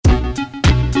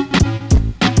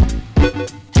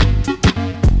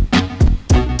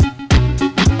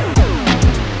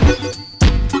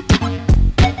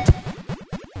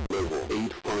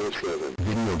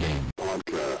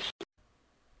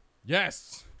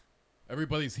Yes,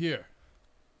 everybody's here.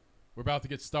 We're about to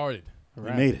get started.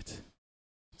 We made it.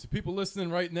 To people listening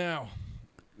right now,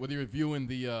 whether you're viewing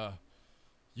the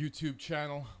YouTube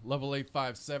channel, Level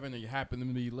 857, or you happen to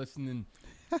be listening,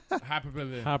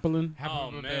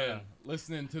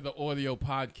 listening to the audio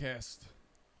podcast,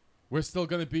 we're still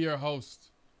going to be your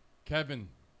host, Kevin,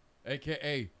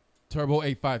 a.k.a. Turbo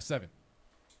 857.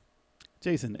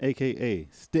 Jason, a.k.a.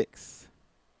 Sticks.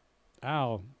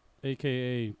 Al,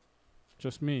 a.k.a.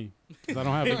 just me, because I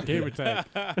don't have a gamer tag.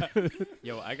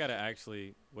 Yo, I got to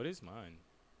actually, what is mine?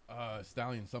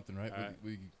 Stallion something, right? Right.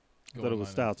 We I thought it was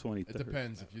Style 20. It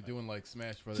depends if you're doing like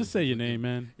Smash Brothers. Just say your name,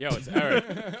 man. Yo, it's Eric.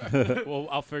 Well,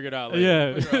 I'll figure it out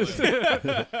later.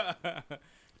 Yeah.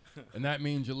 And that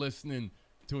means you're listening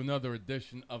to another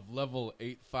edition of Level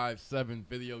 857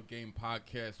 Video Game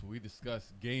Podcast, where we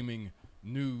discuss gaming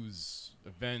news,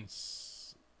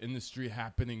 events, industry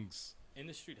happenings.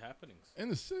 Industry happenings.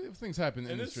 If things happen in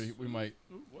the industry, we might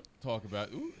talk about.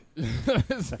 Ooh.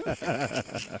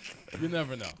 You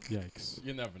never know. Yikes.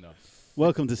 You never know.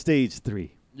 Welcome to Stage 3.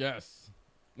 Yes.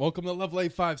 Welcome to Level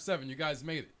 857. You guys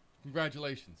made it.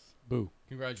 Congratulations. Boo.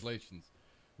 Congratulations.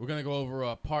 We're going to go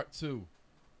over part 2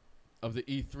 of the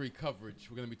E3 coverage.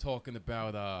 We're going to be talking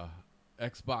about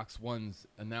Xbox One's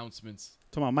announcements.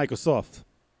 Talking about Microsoft.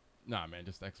 Nah, man,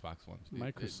 just Xbox One.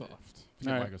 Microsoft.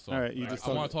 Forget All right. Microsoft. All right, you just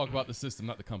I want to talk about the system,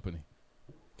 not the company.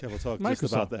 Okay, we'll talk Microsoft.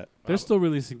 just about that. They're still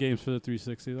releasing games for the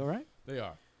 360, though, right? They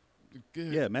are.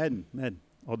 Good. Yeah, Madden,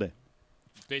 all day.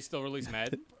 They still release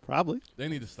Madden? Probably. They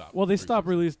need to stop. Well, they stopped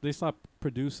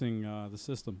producing the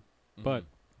system, Mhm. but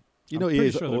You I'm know, pretty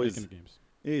EA's sure they're always making the games.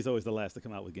 EA's always the last to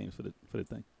come out with games for the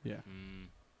thing. Yeah.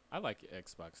 I like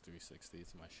Xbox 360.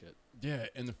 It's my shit. Yeah,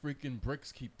 and the freaking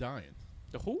bricks keep dying.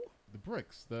 The who? The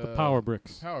bricks. The power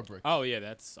bricks. The power bricks. Oh, yeah,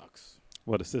 that sucks.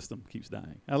 Well, the system keeps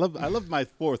dying. I love my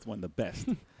fourth one the best.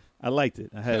 I liked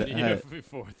it. I had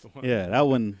Fourth one. yeah, that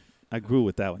one. I grew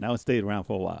with that one. That one stayed around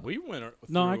for a while. We went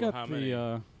No, I through got how many?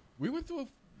 the. We went through a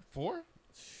 4?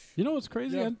 You know what's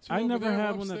crazy? Yeah, I two never over there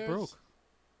had one that upstairs. broke.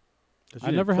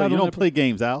 I never play, had You one don't that play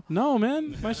games, Al. No,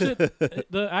 man, my shit.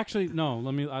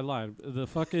 I lied. The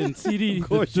fucking CD. Of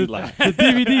course you lied.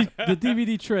 The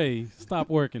DVD tray stopped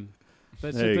working.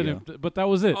 That There shit you didn't. But that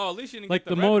was it. Oh, at least you didn't Like get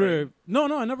the red motor. ring.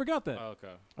 No, I never got that. Oh,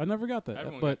 okay. I never got that.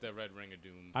 Everyone But got that red ring of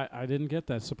doom. I didn't get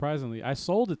that. Surprisingly, I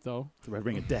sold it though. The Red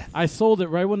Ring of Death. I sold it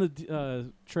right when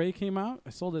the tray came out. I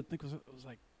sold it. I think it was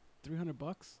like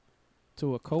 $300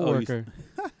 to a coworker.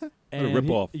 What a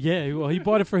rip-off. He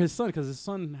bought it for his son because his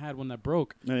son had one that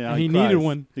broke. Yeah, And he needed cries.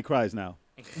 one. He cries now.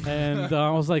 And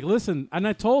I was like, listen. And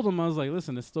I told him, I was like,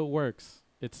 listen, it still works.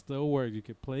 It still works. You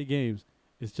can play games.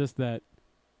 It's just that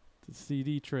the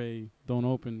CD tray don't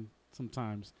open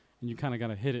sometimes, and you kind of got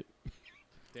to hit it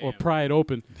or Damn. pry it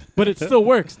open. But it still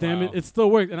works, damn it. Wow. It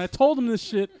still works. And I told him this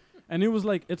shit, and he was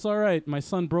like, it's all right. My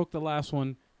son broke the last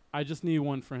one. I just need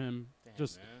one for him. Damn, man.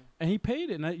 And he paid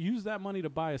it, and I used that money to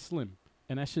buy a Slim,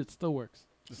 and that shit still works.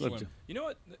 Slim. You know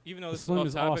what? Even though The this is Slim off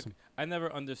is topic, awesome. I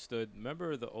never understood.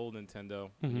 Remember the old Nintendo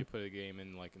when you Mhm. put a game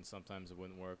in, and sometimes it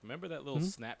wouldn't work. Remember that little Mhm.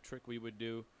 snap trick we would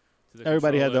do to the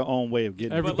Everybody had their controller? own way of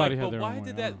getting it. Everybody had but their why own way,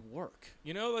 did I that don't work?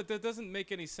 You know, like that doesn't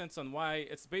make any sense on why.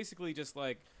 It's basically just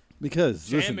like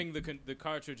Because listen, jamming the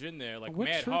cartridge in there like What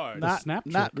mad trick? hard. The not snap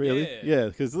not trick? really. Yeah. Yeah,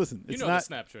 because listen, You it's know not. the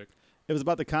snap trick. It was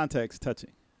about the context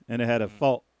touching, and it had a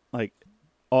fault. Like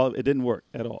it didn't work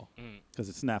at all because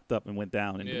it snapped up and went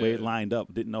down, and the way it Yeah. lined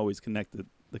up didn't always connect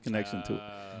the connection to it.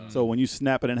 Mm. So when you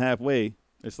snap it in halfway,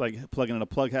 it's like plugging in a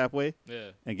plug halfway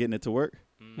Yeah. and getting it to work.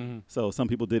 Mhm. So some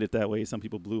people did it that way. Some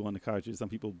people blew on the cartridge. Some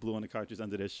people blew on the cartridge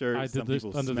under their shirt. I did some this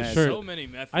people under the smashed shirt. So many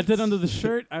methods. I did under the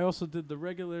shirt. I also did the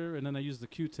regular, and then I used the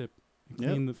Q-tip to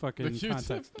Yep. clean the fucking The Q-tip?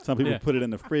 contacts. Some people Yeah. put it in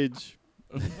the fridge.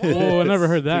 Oh, I never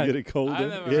heard to that. get it colder. I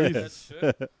never yeah. heard that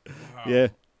shit. Yeah.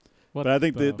 What But I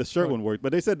think the shirt fuck? one worked.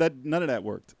 But they said that none of that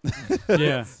worked.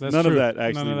 Yeah, that's None true. of that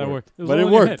actually None of that worked. worked. It was But all it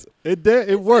in your worked. It did.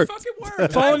 It worked. It fucking worked.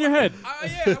 It's all in your head. Yeah,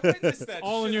 I witnessed that.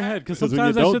 All in shit your head, happen. because 'Cause when you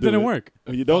sometimes that don't shit do didn't it- work.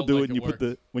 When you It don't felt do like it, and it you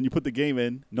worked. when you put the game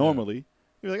in normally,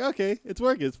 you're like, okay, it's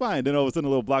working, it's fine. Then all of a sudden, a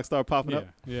little block start popping Yeah, up,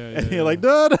 yeah, and yeah, you're like,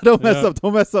 no, don't mess Yeah. up,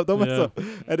 don't mess up, don't mess Yeah. up.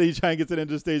 And then you try and get to the end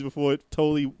of the stage before it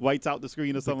totally whites out the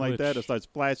screen or something like that, or glitch. starts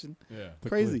flashing. Yeah. The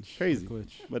Crazy, glitch, crazy. the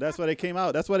glitch. But that's why they came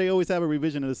out. That's why they always have a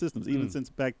revision of the systems, even Mm. since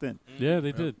back then. Yeah,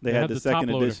 they did. They had the top second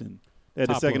loader. edition. They had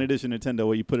the Top second loader. edition Nintendo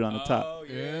where you put it on the top. Oh,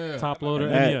 Yeah. Top loader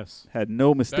And that- NES. Had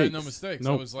no That mistakes. had no mistakes.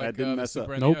 Nope. It was like That didn't the mess up.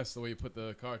 Super Nope. NES, the way you put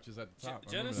the cartridges at the top. I remember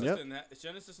Genesis that. Yep. didn't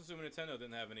Genesis and Super Nintendo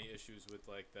didn't have any issues with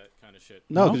like that kind of shit.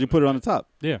 No, No? because you put it on the top.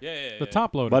 Yeah. Yeah, yeah, The yeah.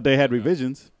 top loader. But they had Yeah.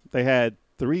 revisions. They had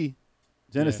 3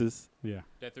 Genesis. Yeah.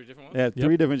 They had 3 different ones. They had Yep.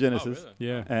 3 different Genesis. Oh,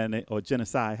 really? Yeah. And or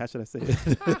genocide, how should I say it?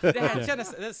 They had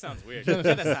genocide. That sounds weird.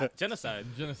 Genocide.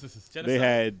 Genesis is. They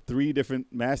had 3 different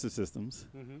Master Systems.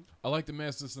 Mm-hmm. I like the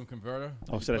Master System converter.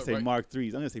 Oh, You should I put say right- Mark 3s?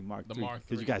 I'm going to say Mark The 3 Mark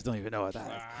because you III. guys don't even know what that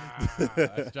is. Ah,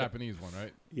 that's a Japanese one,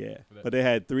 right? Yeah. For that. But they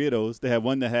had 3 of those. They had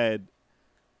one that had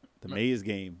the Ma- maze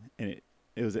game, and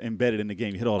it was embedded in the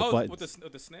game. You hit all the Oh, buttons.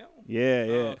 with the snail. Yeah,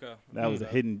 yeah. Oh, okay. That was a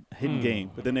Okay. hidden game.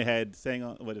 But then they had Hang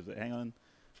On,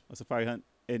 a Safari Hunt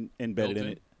embedded in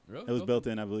Built it. Really? It was built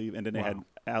in, I believe. And then they had Wow.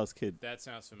 Alice Kid. That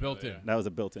sounds familiar. Built in. That was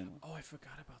a built-in one. Oh, I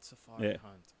forgot about Safari Yeah.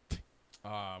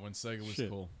 Hunt. When Sega was Shit.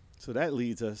 cool. So that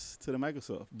leads us to the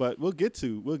Microsoft. But we'll get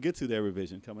to their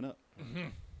revision coming up.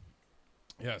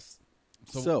 Yes.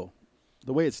 So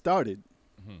the way it started,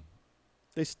 Mhm.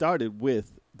 they started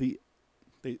with the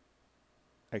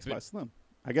Xbox Slim.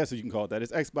 I guess you can call it that.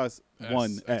 It's Xbox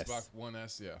One S. Xbox One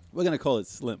S, yeah. We're gonna call it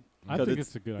Slim. I because think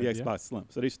it's a good the idea. Xbox Slim.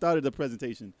 So they started the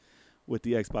presentation with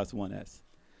the Xbox One S,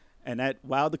 and that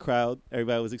wowed the crowd.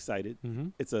 Everybody was excited. Mm-hmm.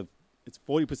 It's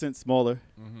 40% smaller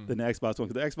Mm-hmm. than the Xbox One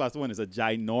because the Xbox One is a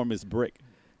ginormous brick.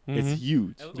 It's Mhm.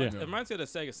 huge. Yeah. It reminds me of the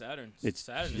Sega Saturn. It's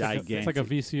Saturn is- gigantic. It's like a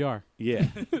VCR. Yeah,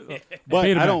 but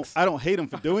Betamax. I don't hate them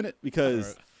for doing it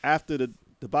because Alright. after the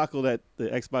debacle that the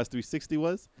Xbox 360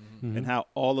 was Mhm. and how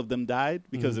all of them died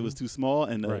because it was Mhm. too small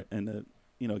and Right. the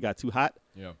it got too hot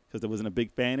Yeah. because there wasn't a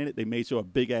big fan in it. They made sure a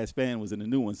big ass fan was in the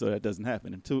new one so that doesn't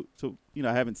happen. And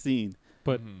I haven't seen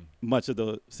But Mhm. much of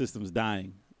the systems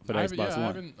dying for the I Xbox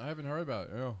One. I haven't heard about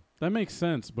it. Yeah. that makes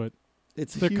sense. But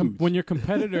It's the huge. when your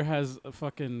competitor has a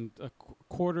fucking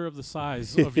quarter of the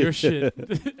size of your shit,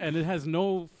 and it has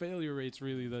no failure rates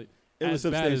really, it was as bad as-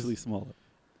 substantially smaller.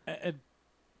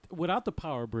 without the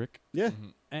power brick. Yeah.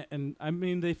 Mhm. And I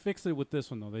mean, they fixed it with this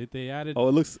one though. They added. Oh,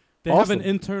 it looks. They have an awesome.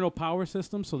 internal power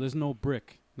system, so there's no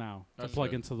brick now to That's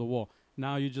plug good. into the wall.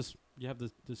 Now you have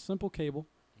the simple cable,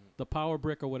 the power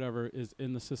brick or whatever is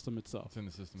in the system itself. It's in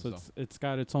the system. So So, it's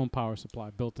got its own power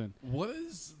supply built in. what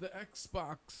is the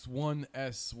Xbox One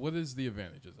S? What is the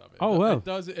advantages of it? Oh, It well,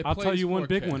 does it. I'll tell plays you one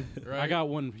big 4K, one. I right? got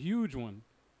one huge one.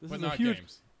 This but is not a huge.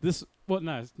 games.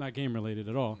 No, it's not game related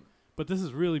at all. But this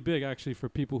is really big actually for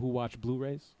people who watch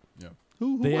Blu-rays.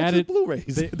 Who they watches added-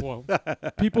 Blu-rays? Well,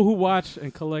 people who watch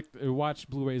and collect or watch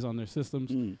Blu-rays on their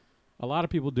systems. Mm. A lot of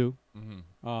people do.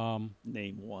 Mm-hmm.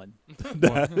 Name one.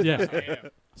 Well, yeah, Damn.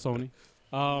 Sony.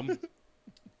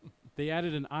 They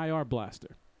added an IR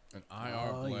blaster, An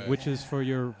IR Oh, blade. which is for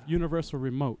your universal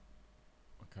remote,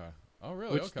 Okay. Oh,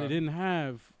 really? which okay. they didn't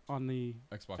have on the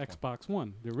Xbox One. Xbox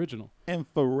One, the original.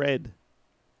 Infrared.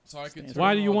 So I could. Why turn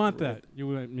Why do you on- want that?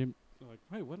 You're like,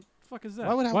 wait, what the fuck is that?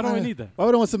 Why would I do I wanna- need that? Why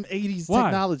would I want some 80s Why?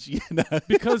 technology?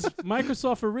 Because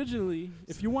Microsoft originally,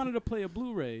 if you wanted to play a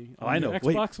Blu-ray Oh, on I your know.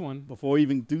 Wait. Xbox One. Before we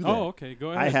even do that, Oh, okay,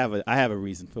 go ahead. I have a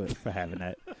reason for having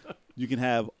that. You can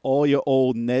have all your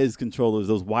old NES controllers,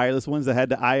 those wireless ones that had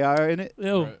the IR in it,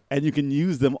 Ew. Right. and you can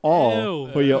use them all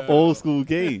Ew. for your Ew. old school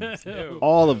games. Ew.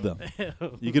 All of them.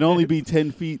 You can only be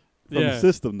 10 feet from Yeah. the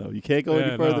system, though. You can't go Yeah,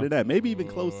 any further no. than that. Maybe even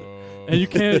closer. And you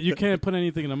can't put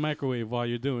anything in the microwave while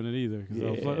you're doing it either. 'Cause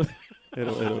Yeah. it'll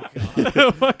It'll-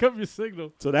 it'll fuck up your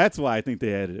signal. so that's why I think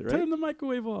they added it, right? Turn the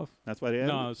microwave off. That's why they added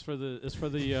No, it. it's for the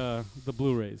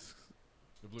Blu-rays.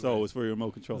 The Blu-ray. So it's for your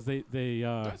remote control. 'Cause they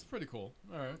That's pretty cool.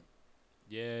 All right.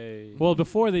 Yay. well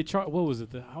before they what was it?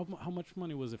 How much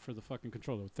money was it for the fucking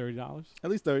controller? $30? At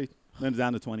least 30. Then it's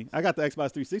down to 20. I got the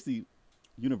Xbox 360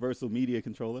 Universal Media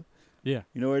Controller. Yeah,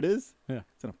 You know where it is? Yeah.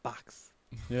 It's in a box.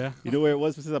 yeah, You know where it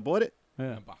was since I bought it? In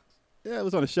yeah. a box. Yeah, it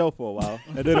was on a shelf for a while,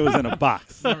 and then it was in a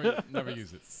box. Never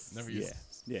use it. Never use it.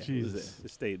 Yeah, it was Jesus. there.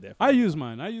 It stayed there. I use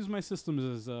mine. I use my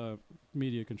systems as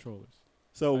media controllers.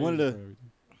 So I one of use it the for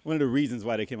everything. one of the reasons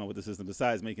why they came out with the system,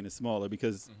 besides making it smaller,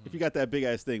 because if you got that big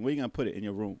ass thing, where you gonna put it in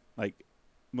your room? Like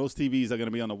most TVs are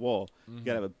gonna be on the wall. You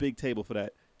gotta have a big table for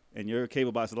that, and your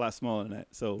cable box is a lot smaller than that,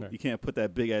 so Right. you can't put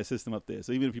that big ass system up there.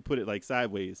 So even if you put it like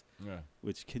sideways, Yeah.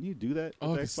 which can you do that?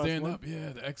 Oh, with it the can Xbox stand One? up. Yeah,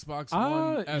 the Xbox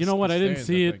One. S You know what? I didn't stands,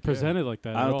 see I it think, presented like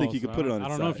that. I at don't think all, you could so put it I on the I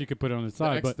don't know if side. you could put it on the Yeah.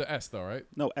 side, but The S though, right?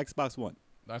 No, Xbox One,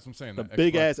 That's what I'm saying. the the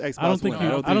big Xbox. ass Xbox I don't think One. you.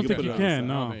 No, I don't think put you it on the can. side. I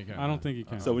No, don't think you can. I don't think you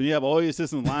can. So when you have all your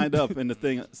systems lined up in the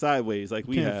thing sideways, like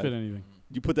we Can't have, fit anything.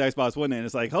 you put the Xbox One in, and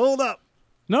it's like, hold up,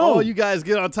 No, all you guys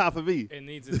get on top of me. It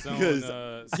needs its own. Because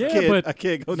Yeah, but I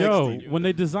can't go next yo, to you. when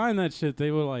they designed that shit, they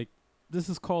were like, "This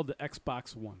is called the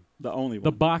Xbox One, The only the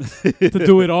one. box to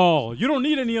do it all. You don't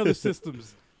need any other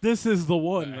systems. This is the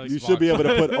one." The Like, You Xbox. should be able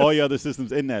to put all your other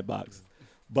systems in that box.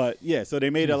 But yeah, so they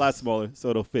made it a lot smaller, so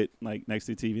it'll fit like next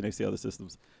to TV, next to the other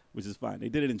systems, which is fine. They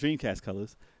did it in Dreamcast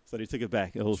colors, so they took it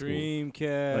back old school.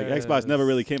 Dreamcast. Like Xbox never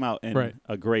really came out in Right.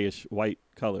 a grayish white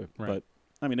color, Right. but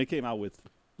I mean they came out with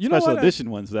You know special what? edition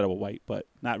ones that were white, but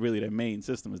not really their main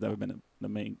system. Has never been the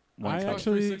main one. I Xbox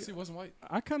actually- 360 wasn't white.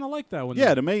 I kind of like that one.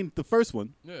 Yeah, though. the first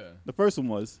one. Yeah. The first one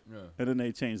was, Yeah. and then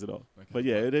they changed it all. Okay. But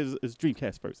yeah, it's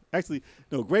Dreamcast first. Actually,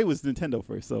 no, Gray was Nintendo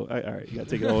first. So all right, you gotta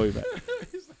take it all the way back.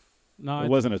 No, It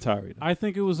wasn't Atari. Though. I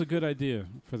think it was a good idea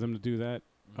for them to do that.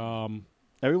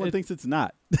 Everyone it- thinks it's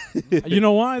not. You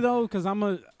know why though? Because I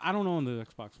don't own the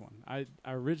Xbox One. I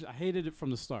hated it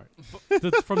from the start.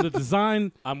 From the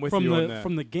design, I'm with from you on the that.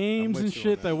 from the games with and you on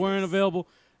shit that. that weren't available.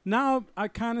 Now I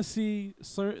kind of see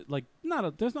there's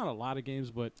not a lot of games,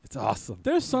 but It's awesome.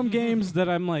 there's some games that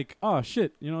I'm like, oh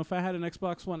shit, if I had an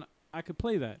Xbox One, I could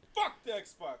play that. Fuck the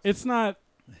Xbox.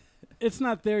 It's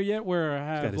not there yet where I Got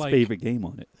have his like favorite game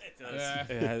on it.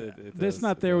 Yeah. it's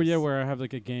not there yet where I have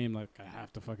like a game like I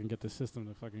have to fucking get the system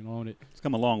to fucking own it. It's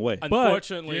come a long way.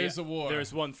 Unfortunately, Gears of War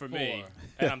there's one for me, 4.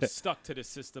 and I'm stuck to the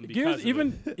system because Gears, of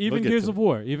even it. even get Gears to of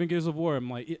War, I'm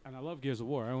like, and I love Gears of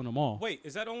War. I own them all. Wait,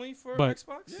 is that only for But-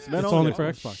 Xbox? It's It's not only only for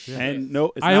that. Xbox. Yeah. And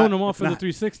no, it's I not, own them all it's for the not.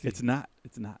 360. It's not.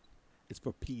 It's not. It's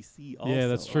for PC also. Yeah,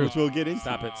 that's true. Which we'll get into.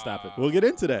 Stop it! Stop it! We'll get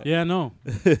into that. Yeah, no.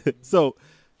 So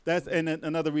that's and then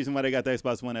another reason why they got the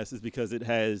Xbox One S is because it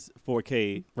has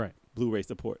 4K Right. Blu-ray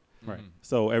support. Right.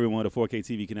 So everyone with a 4K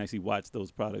TV can actually watch those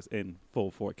products in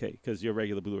full 4K because your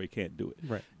regular Blu-ray can't do it.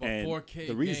 Right. But And 4K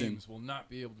the reason- games will not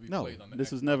be able to be No, played on the this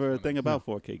Xbox was never a One thing X. about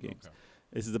 4K games. Okay.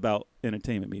 This is about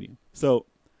entertainment medium. So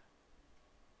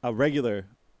a regular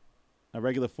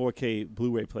 4K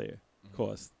Blu-ray player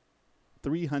costs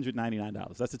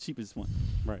 $399. That's the cheapest one.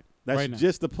 Right. That's Right now.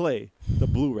 just to play the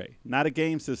Blu-ray, not a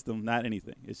game system, not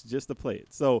anything. It's just to play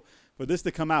it. So for this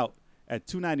to come out at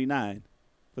 $299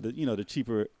 for the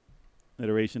cheaper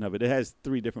iteration of it, it has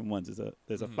 3 different ones.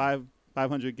 There's a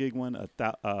 500 gig one,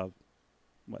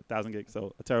 1,000 gig,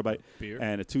 so a terabyte, Beer.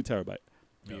 and a 2 terabyte.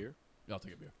 Beer. I'll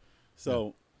take a beer.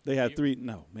 So they have Beer. 3.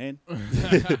 No, man.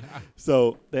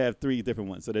 So they have 3 different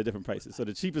ones. So they're different prices. So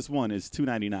the cheapest one is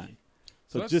 $299.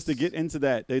 So So just to that's- get into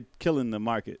that, they're killing the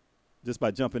market just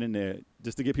by jumping in there,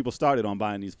 just to get people started on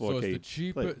buying these 4K. So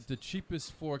it's players. the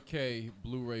cheapest 4K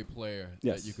Blu-ray player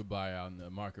Yes. that you could buy out in the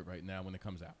market right now when it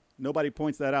comes out. Nobody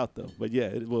points that out though, but yeah,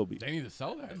 it will be. They need to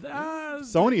sell that.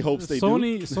 Sony hopes they do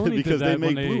Sony because did they that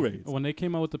make when Blu-rays. When they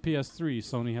came out with the PS3,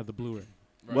 Sony had the Blu-ray.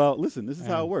 Right. Well, listen, this is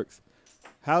how it And- works.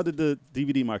 How did the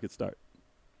DVD market start?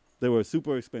 They were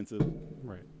super expensive.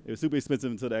 Right. It was super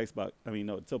expensive until the Xbox.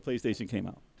 Until PlayStation came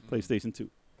out. PlayStation 2.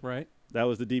 Right. That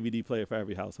was the DVD player for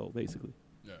every household, basically.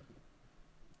 Yeah.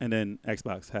 And then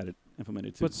Xbox had it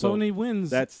implemented too. But So Sony wins.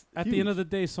 that's At huge. the end of the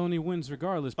day, Sony wins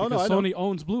regardless Oh, because no, I know. Sony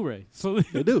owns Blu-ray. So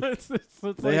They do. it's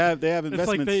they have it's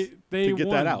like investments they to get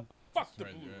won. that out. Fuck the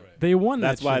Right, Blu-ray. right. They won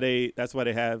That's that why shit.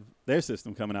 they have their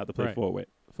system coming out to play Right. for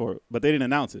it. But they didn't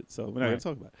announce it, so we're not Right.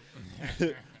 gonna talk about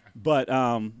it. But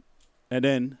and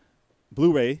then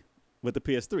Blu-ray with the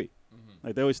PS3.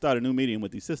 Like they always start a new medium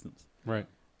with these systems. Right.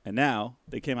 And now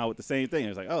they came out with the same thing. It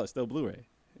was like, oh, it's still Blu-ray.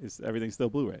 Everything's still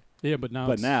Blu-ray. Yeah, but now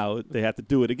But it's- now they have to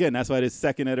do it again. That's why this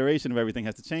second iteration of everything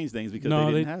has to change things because No,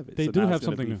 they didn't they- have it. they So do now have it's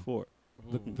gonna something be new. for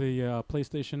it. the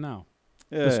PlayStation Now,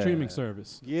 Yeah. the streaming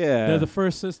service. Yeah. They're the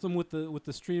first system with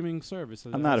the streaming service.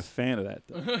 I'm not a fan of that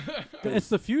though. It's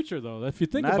the future though. If you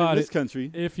think Not about in this it,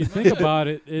 country. if you think about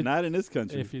it, Not in this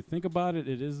country. if you think about it,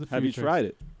 it is the future. Have you tried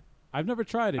it? I've never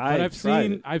tried it, but I've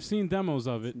tried it. I've seen demos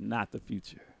of it. Not the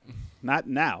future. Not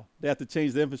now. They have to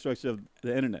change the infrastructure of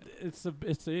the internet.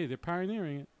 They're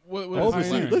pioneering it. What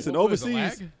Overseas- is it? listen, What is it,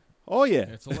 overseas- lag? Oh yeah.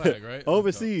 It's a lag, right?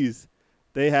 Overseas,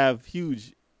 they have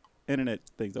huge internet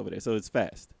things over there, so it's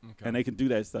fast, Okay. and they can do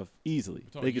that stuff easily.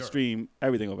 talking They can Europe. stream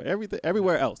everything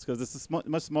everywhere else because it's a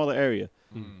much smaller area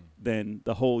Mm. than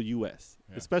the whole U.S.,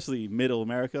 Yeah. especially Middle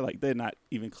America. Like they're not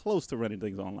even close to running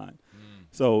things online. Mm.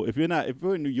 So if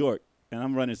we're in New York and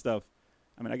I'm running stuff,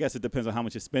 I guess it depends on how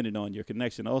much you're spending on your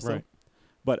connection also. Right.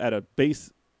 But at a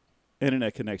base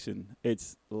internet connection,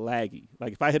 it's laggy.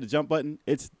 Like if I hit a jump button,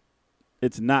 it's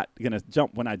not gonna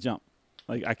jump when I jump.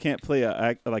 Like I can't play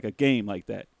a game like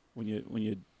that when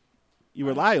you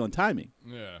rely on timing.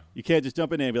 Yeah. You can't just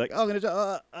jump in there and be like, oh, I'm gonna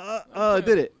jump. Yeah,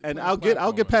 Did it, and play I'll get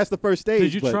platformer. past the first stage.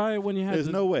 Did you but try it when you had? There's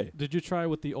no way. Did you try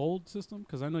with the old system?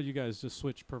 Because I know you guys just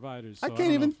switched providers. So I don't can't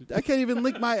know even. if you- I can't even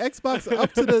link my Xbox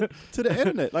up to the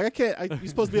internet. Like I can't. You're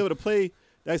supposed to be able to play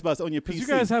the Xbox on your PC. Because you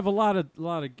guys have a lot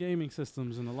of gaming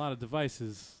systems and a lot of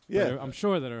devices. Yeah. that I'm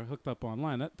sure that are hooked up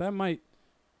online. That might,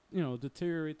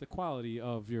 deteriorate the quality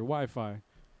of your Wi-Fi.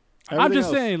 I'm Everything just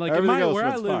else- saying, like in everything my else where I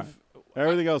runs live, fine.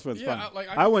 Everything else runs Yeah, fine.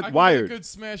 I went can wired. play a good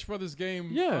Smash Brothers game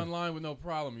Yeah. online with no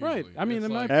problem. Right. Usually. I mean, It's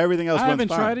in my- like, Everything else I runs haven't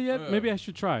fine. tried it yet. Yeah. Maybe I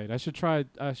should try it. I should try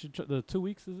the 2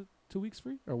 weeks. Is it 2 weeks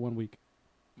free or 1 week?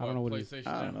 I don't know what it is. PlayStation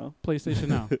I don't now? know. PlayStation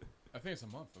Now. I think it's a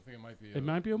month. I think it might be. It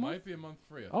might be a month? Might be a month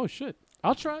free. Oh shit!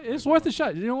 I'll try. It's worth a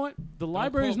shot. You know what? The Don't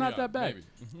library's quote me not on that it, bad.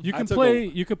 maybe. You I can took play.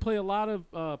 You could play a lot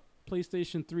of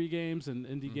PlayStation 3 games and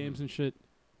indie games and shit,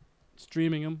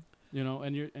 streaming them. You know,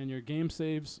 and your game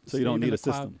saves. So you don't save in need a the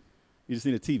cloud. system. You just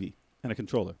need a TV and a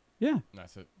controller Yeah.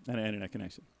 That's it. and an internet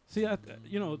connection. See,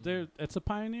 it's a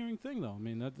pioneering thing, though. I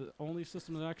mean, that's the only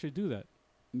system that actually do that.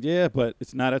 Yeah, but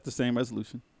it's not at the same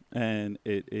resolution, and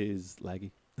it is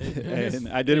laggy. is. And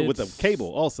I did it with the It's- cable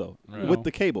also, Right. with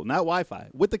the cable, not Wi-Fi,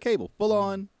 with the cable, full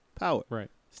on power. Right.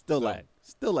 Still So- lag.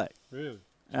 Still lag. Really?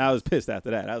 And I was pissed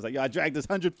after that. I was like, yo, I dragged this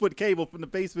 100-foot cable from the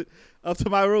basement up to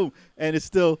my room, and it's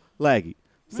still laggy.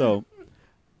 So,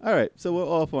 all right. So we're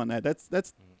off on that.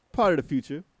 That's part of the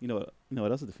future. You know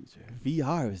what else is the future?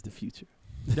 VR is the future.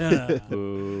 Yeah.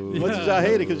 Much as y'all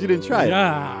hate it because you didn't try it.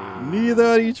 Yeah.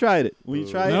 Neither of you tried it. When you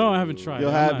try it, No, I haven't tried. you'll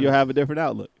it. have a different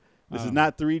outlook. This is Oh.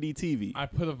 not 3D TV. I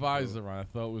put a visor on. I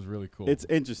thought it was really cool. It's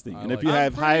interesting, I and if like you it.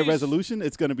 have I'm high pretty resolution,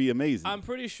 it's going to be amazing. I'm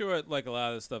pretty sure like a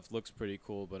lot of this stuff looks pretty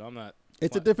cool, but I'm not.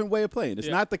 It's a different way of playing. It's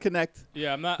Yeah. not the Connect.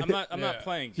 Yeah, I'm not. I'm not Yeah.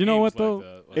 playing. You know games what,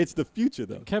 though? Like It's the future,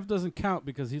 though. Kev doesn't count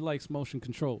because he likes motion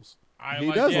controls.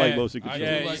 He does like yeah. motion I control. do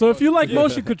Yeah, like So if you like yeah.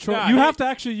 motion control, Nah, you he- have to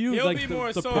actually use he'll like be the,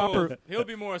 more the sold. proper. He'll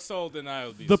be more sold than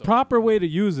I'll be. The sold. proper way to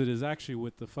use it is actually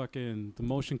with the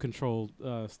motion controlled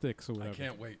sticks or I whatever.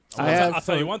 can't wait. I I'll, have- I'll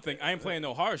tell you one thing. I ain't playing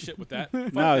no horror shit with that.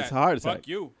 Fuck No, that. it's hard Fuck attack.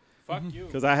 you. Fuck you.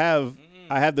 Because I have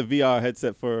the VR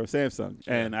headset for Samsung,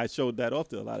 and I showed that off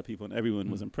to a lot of people, and everyone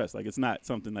was impressed. Like, it's not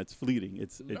something that's fleeting.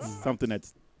 It's something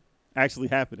that's actually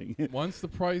happening. Once the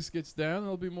price gets down,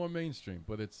 it'll be more mainstream.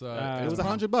 But it's It It was it's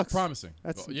 $100. promising.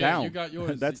 That's Well, down. You got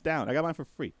yours. That's down. I got mine for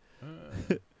free.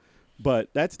 Uh, But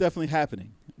that's definitely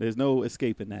happening. There's no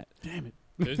escaping that. Damn it!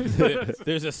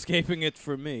 There's escaping it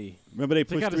for me. Remember they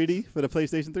pushed gotta- 3D for the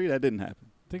PlayStation 3? That didn't happen.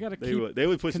 They gotta They keep.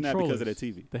 were pushing that because of their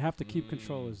controllers. TV. They have to keep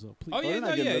controllers though. Please. Oh yeah, they're no,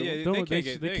 not yeah, getting rid of yeah. them. Don't- They they can't sh-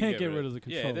 get. they can't get rid of the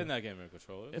Yeah, controller. they're not getting rid of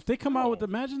controllers. If they come out with, No.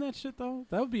 imagine that shit though.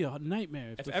 That would be a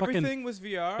nightmare. If the fucking everything was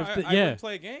VR, if I, the- I yeah, would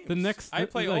play games. the next- I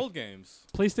play like- old games.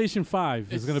 PlayStation 5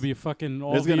 is It's- gonna be a fucking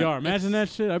all There's gonna- VR. Imagine that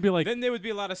shit. I'd be like, Then there would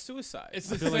be a lot of suicide. It's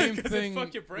the feel like- same 'Cause it thing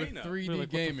fuck your brain with up. 3D Feel like,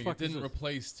 what the gaming. fuck It is didn't this?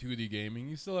 replace 2D gaming.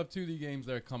 You still have 2D games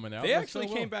that are coming out. They that actually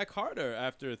sell came well. back harder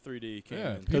after 3D came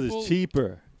Yeah, in. Because People- it's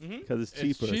cheaper. Mhm. Because it's It's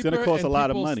cheaper. It's going to cost a and lot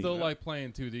of people money. Still like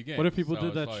playing 2D games. what if people So did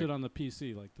it's that like- shit on the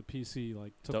PC? Like the PC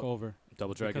like took Don't- over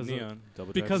Double Dragon Because of- Neon.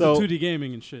 Double because So- of 2D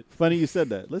gaming and shit. Funny you said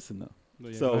that. Listen, though. But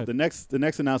yeah, go So ahead. the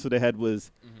next announcement they had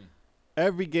was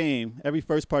Mhm. every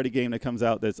first party game that comes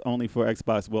out that's only for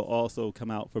Xbox will also come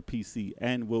out for PC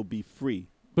and will be free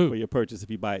Boo. for your purchase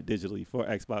if you buy it digitally for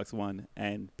Xbox One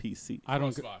and PC. I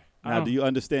don't. Cross-buy. I Now, don't- do you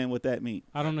understand what that means?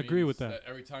 I don't That agree with means that.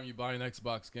 Every time you buy an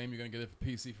Xbox game, you're gonna get it for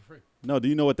PC for free. No, do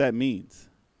you know what that means?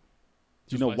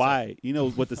 Do you Just know what I why? You know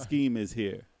what the scheme is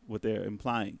here, what they're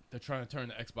implying. They're trying to turn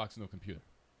the Xbox into a computer.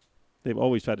 They've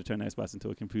always tried to turn the Xbox into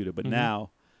a computer, but Mhm.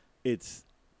 now it's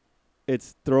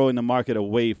throwing the market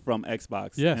away from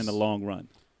Xbox Yes. in the long run.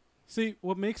 See,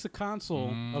 what makes a console,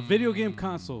 a video game Mm.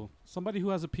 console, somebody who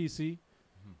has a PC,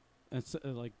 Mhm.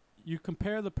 and like you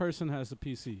compare the person who has a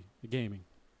PC, the gaming,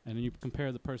 and then you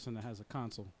compare the person that has a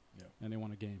console, Yeah. and they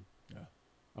want a game. Yeah.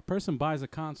 A person buys a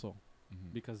console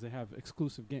Mhm. because they have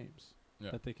exclusive games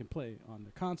Yeah. that they can play on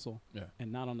their console Yeah.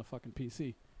 and not on the fucking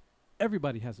PC.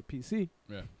 Everybody has a PC.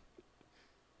 Yeah.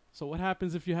 So what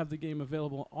happens if you have the game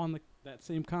available on that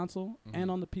same console Mhm.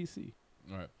 and on the PC?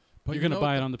 All right. You're you gonna know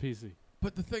buy it the- on the PC,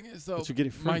 But the thing is, though, But you get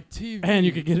it free. my TV and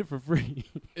you could get it for free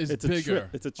is It's bigger. a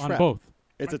trap. It's a on trap. both.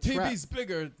 It's my a trap. TV's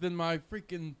bigger than my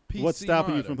freaking PC. What's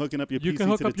stopping you monitor. from hooking up your You PC can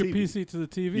hook to up the your TV? PC to the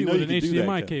TV You know with you an can do that,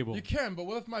 HDMI Kev. cable. You can, but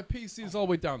what if my PC is all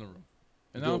the way down the room?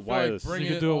 And Do I it don't feel like wireless. bringing You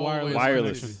could it do a all the way wireless to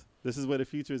Wireless. connection. This is where the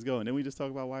future is going. Didn't we just talk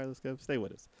about wireless, Kev? Stay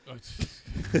with us.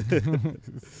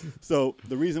 the- So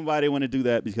the reason why they want to do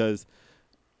that because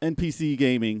in PC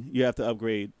gaming you have to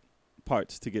upgrade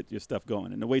parts to get your stuff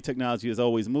going, and the way technology has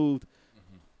always moved,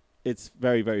 Mhm. it's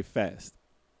very very fast.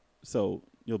 So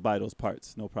you'll buy those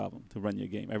parts, no problem, to run your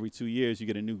game. Every 2 years you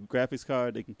get a new graphics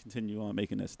card. They can continue on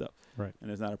making that stuff, Right. and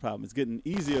there's not a problem. It's getting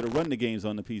easier to run the games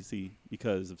on the PC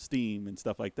because of Steam and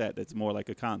stuff like that. That's more like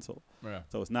a console. Yeah.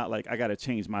 So it's not like I got to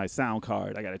change my sound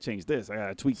card. I got to change this. I got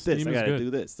to tweak this. Steam I is got to good. do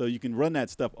this. So you can run that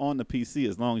stuff on the PC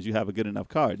as long as you have a good enough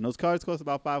card. And those cards cost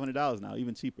about $500 now,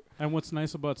 even cheaper. And what's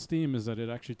nice about Steam is that it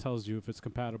actually tells you if it's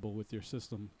compatible with your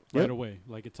system Yep. right away.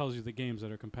 Like it tells you the games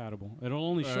that are compatible. It'll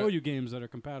only show Right. you games that are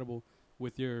compatible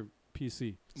with your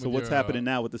PC. So With what's your, happening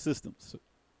now with the systems?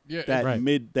 Yeah, That Right.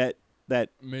 that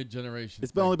mid-generation.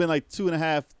 it's been only been like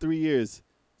 2.5, 3 years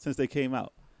since they came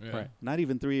out. Yeah. Right. Not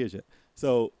even 3 years yet.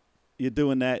 So you're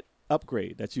doing that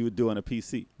upgrade that you would do on a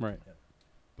PC. Right.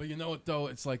 But you know what though?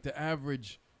 It's like the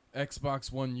average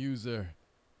Xbox One user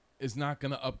is not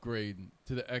going to upgrade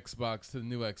to the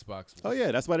new Xbox. Oh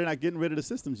yeah, that's why they're not getting rid of the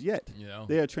systems yet. You know?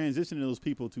 They are transitioning those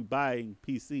people to buying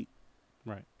PC.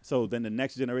 Right. So then the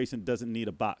next generation doesn't need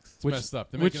a box. It's messed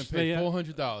up. They're making them pay they,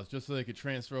 $400 just so they could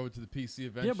transfer over to the PC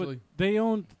eventually.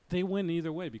 Yeah, but they win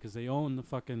either way because they own the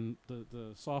fucking the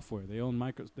software. They own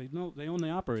they own the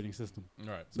operating system.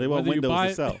 Right. They want Whether you Windows buy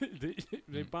to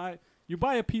sell. you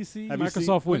buy a PC, Have you seen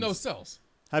Microsoft wins. Windows sells.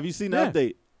 Have you seen the Yeah.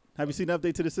 update? Have you seen the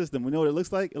update to the system? We know what it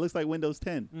looks like. It looks like Windows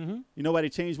 10. Mm-hmm. You know why they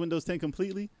changed Windows 10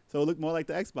 completely? So it looked more like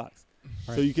the Xbox.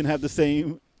 Right. So you can have the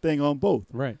same thing on both.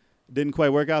 Right. Didn't quite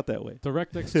work out that way.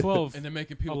 DirectX 12 And they're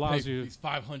making people pay allows for you these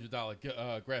 $500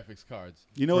 graphics cards.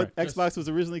 You know what Right. Xbox was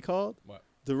originally called? What?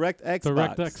 DirectX.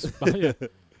 DirectX. Yeah.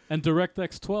 And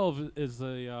DirectX 12 is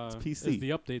PC. is the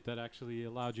update that actually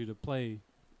allowed you to play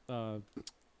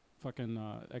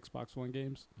Xbox One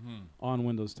games on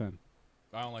Windows 10.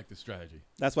 I don't like this strategy.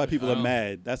 That's why people I are don't-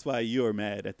 mad. That's why you're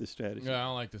mad at this strategy. Yeah, I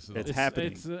don't like this at all. It's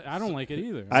happening. I don't like it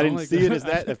either. I don't didn't like see it as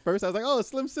that at first. I was like, "Oh, a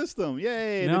slim system,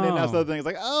 yay!" And then they announced No. other things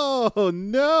like, "Oh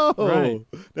no, Right.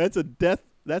 that's a death.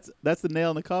 That's the nail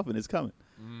in the coffin. It's coming."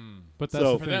 But that's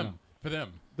So- the For thing, them. though. For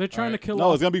them. They're trying to Alright. kill No,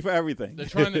 off. it's gonna be for everything. They're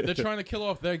trying to kill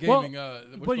off their Well,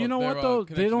 gaming. but you know what though?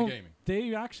 They connection to don't. gaming.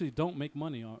 They actually don't make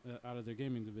money out of their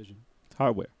gaming division. It's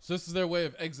hardware. So this is their way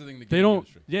of exiting the They gaming don't.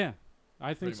 industry. Yeah, I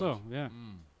think Pretty so. much. Yeah,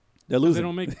 They're they losing.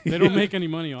 don't make. They don't make any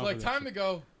money off. It's like of that time to shit.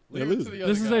 go. They're Leave it to losing. the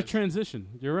other This is their guys. transition.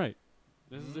 You're right.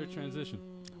 This is their transition.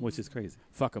 Which is crazy.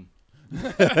 Fuck them. Is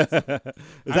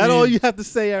that all mean- you have to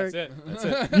say, Eric? That's it.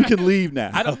 That's it. You can leave now.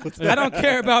 I don't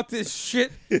care about this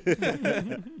shit.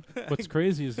 What's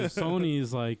crazy is that Sony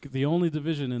is like the only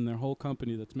division in their whole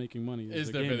company that's making money. Is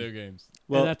their their gaming. video games.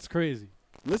 Well, And that's crazy.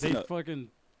 listen They up. fucking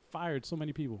fired so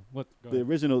many people. What? Go The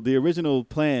ahead. original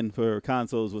plan for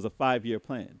consoles was a 5-year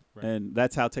plan, Right. and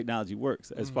that's how technology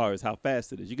works as far as how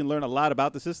fast it is. You can learn a lot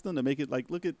about the system to make it like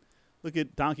look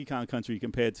at Donkey Kong Country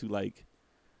compared to like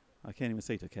I can't even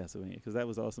say to Castlevania because that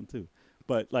was awesome too.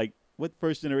 But like what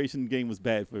first generation game was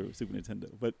bad for Super Nintendo?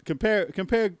 But compare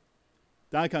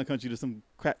Donkey Kong Country to some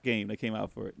crap game that came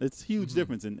out for it. It's a huge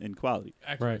difference in quality.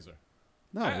 Actraiser.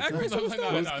 No, I it's agree not. with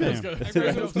No, that. no, It's no, good. it's Damn.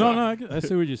 good. It's good. No, I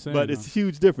see what you're saying. But it's a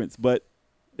huge difference. But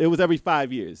it was every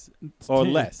 5 years or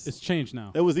less. It's changed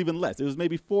now. It was even less. It was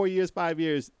maybe 4 years, 5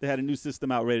 years. They had a new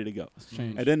system out ready to go. It's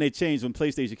changed. And then they changed when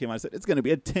PlayStation came out and said, it's going to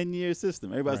be a 10-year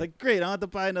system. Everybody's Right. like, great, I don't have to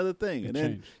buy another thing. It And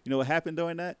then, changed. you know what happened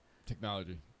during that?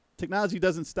 Technology. Technology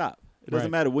doesn't stop. It doesn't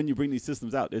Right. matter when you bring these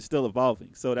systems out. They're still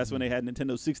evolving. So that's when they had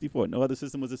Nintendo 64. No other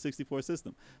system was a 64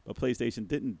 system. But PlayStation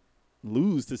didn't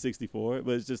lose to 64. It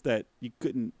was just that you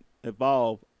couldn't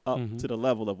evolve up to the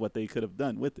level of what they could have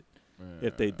done with it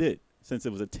if they did, since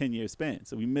it was a 10-year span.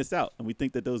 So we miss out, and we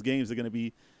think that those games are going to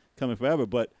be coming forever.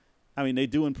 But, I mean, they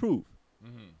do improve.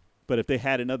 But if they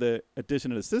had another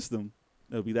edition of the system,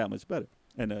 it would be that much better.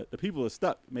 And the people are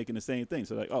stuck making the same thing.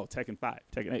 So like, oh, Tekken 5,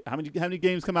 Tekken 8. How many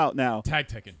games come out now? Tag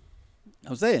Tekken.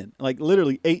 I'm saying, like,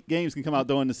 literally 8 games can come out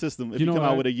during the system if You you know come what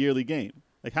out I- with a yearly game.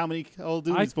 Like, how many Call of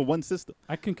Duties for one system?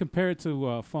 I can compare it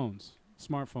to phones,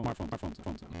 smartphones.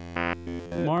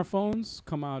 Smartphones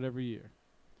come out every year,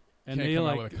 and Can't they come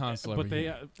out like, with a console but every they,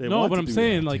 year. They no. want But to I'm do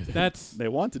saying that. like that's. They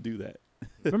want to do that.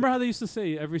 Remember how they used to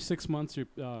say every 6 months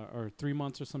or 3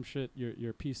 months or some shit,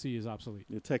 your PC is obsolete.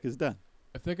 Your tech is done.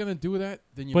 If they're gonna do that,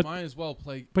 then you But- might as well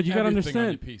play. but you gotta everything on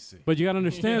understand- your PC. But you gotta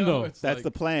understand You know, though, it's That's like-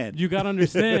 the plan. you gotta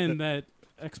understand that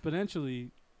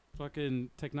exponentially,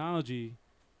 fucking technology,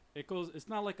 it goes. It's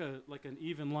not like an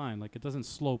even line. Like it doesn't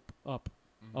slope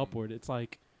upward. It's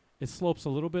like it slopes a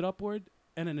little bit upward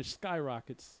and then it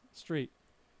skyrockets straight.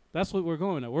 That's what we're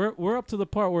going at. We're up to the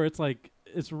part where it's like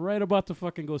it's right about to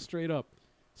fucking go straight up.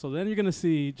 So then you're gonna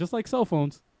see, just like cell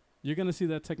phones, you're gonna see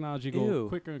that technology go Ew.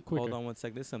 quicker and quicker. Hold on one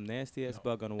sec. There's some nasty ass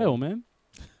bug on the Hell, wall. man.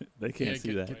 They can't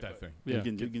see that. Get that thing. Yeah. You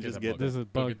can Get just that get bug. that. There's a Go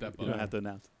bug. get that You bug. don't have to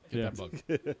announce. Get Yeah. that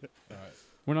bug. All right.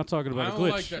 We're not talking I about a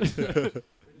don't glitch. like that.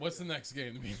 What's the next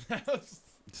game to be announced?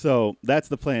 So that's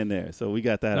the plan there. So we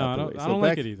got that No, out I the don't, way. I So don't back-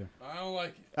 like it either. I don't like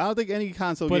it. I don't think any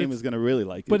console But game it's- is going to really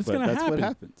like it. but it's gonna that's what happen.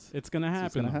 happens. It's gonna just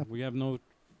happen. gonna though. happen. We have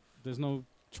there's no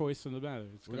choice in the matter.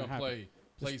 It's We're gonna gonna happen.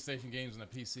 play PlayStation games on a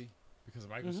PC because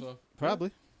of Microsoft.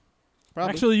 Probably.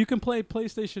 Actually, you can play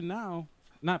PlayStation Now.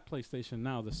 Not PlayStation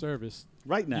Now, the service.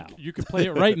 Right now. You can play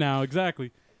it right now.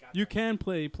 Exactly. You can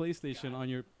play PlayStation on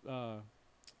your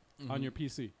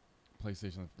PC.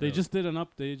 PlayStation. They really. just did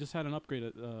They just had an upgrade.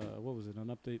 What was it?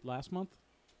 An update last month?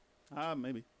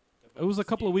 Maybe. It was a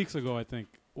couple of weeks ago, I think,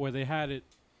 where they had it.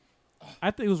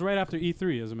 I think it was right after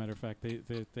E3, as a matter of fact.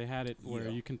 They had it where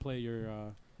you can play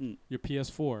your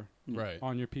PS4 right.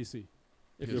 on your PC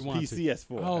if PS4. you want to.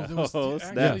 PCS4. Oh, there was Oh,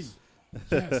 actually, snap.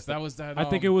 Yes, that was that. I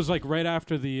think it was like right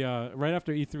after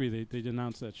E3 they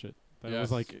announced that shit. That Yes.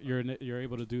 was like you're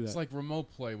able to do that. It's like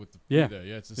remote play with the Yeah. Vita.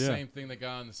 Yeah, it's the Yeah. same thing they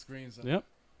got on the screens. Yep.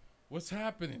 What's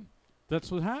happening? That's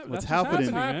what happened. What's That's happening?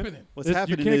 What's man. happening? What's You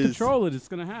happening can't is control it. It's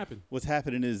gonna happen. what's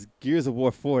happening is Gears of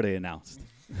War 4 they announced.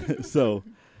 So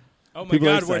Oh my People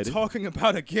are God, we're excited. talking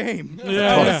about a game. Yeah, I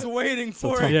yeah. was waiting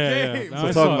for talk- a Yeah, game. yeah. so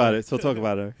I talk saw about it. it. So talk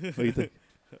about it. What do you think?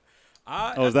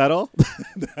 I, Oh, is that all?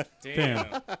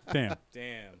 damn, Damn.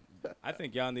 damn. I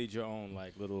think y'all need your own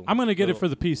like little. I'm gonna get it little- for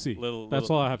the PC. little- That's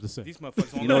little- all I have to say. These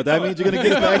motherfuckers. won't You know what let that me means? You're gonna get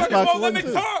the talk. Xbox Won't let One me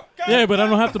too. talk. God Yeah, but I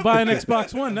don't have to buy an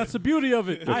Xbox One. That's the beauty of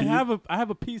it. But I can you- have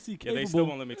a PC Yeah, they still capable,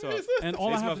 won't let me talk. and all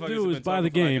I These have to motherfuckers do have is been buy talking the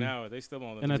for like an game. hour. They still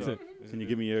won't let and me that's talk. Can you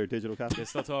give me your digital copy? They're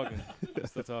still talking. They're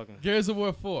still talking. Gears of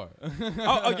War 4.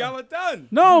 Oh, y'all are done.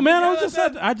 No, man,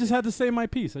 Yeah, I just had to say my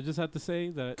piece. I just had to say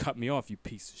that Cut me off, you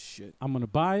piece of shit. I'm gonna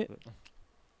buy it.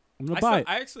 I'm gonna buy it.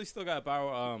 I actually still got to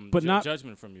borrow But not-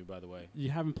 Judgment from you, by the way.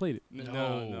 You haven't played it,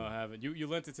 No, I haven't. You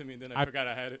lent it to me, and then I I- forgot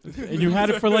I had it. and you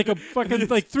had it for like a fucking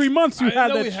like 3 months. You I didn't had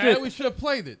know that we shit. had it. We should have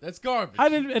played it. That's garbage. I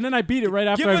didn't, and then I beat it right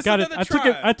after Give I us got it. another I took try.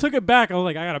 it. I took it back. I was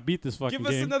like, I gotta beat this fucking Give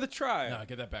us game. another try. Nah,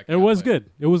 get that back. It was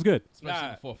good. It was good. Especially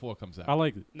Nah. before 4 comes out. I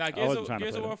liked it. Nah, wasn't trying to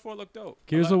Gears play of War that. 4 looked dope.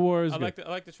 Gears I of War is I good.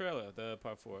 like the trailer, the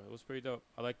part 4. It was pretty dope.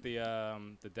 I like the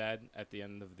dad at the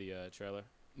end of the trailer.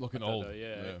 Looking I thought old.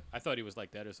 yeah. I thought he was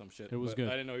like dead or some shit. It was but good.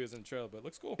 I didn't know he was in the trailer, but it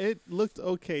looks cool. It looked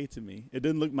okay to me. It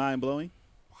didn't look mind blowing.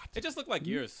 It just looked like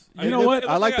Gears. You know what?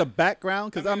 I like the the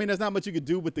background because I I mean- mean, there's not much you could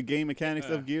do with the game mechanics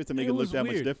Yeah. of Gears to make It it look was that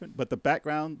much weird. different. But the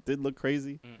background did look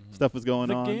crazy. Mhm. Stuff was going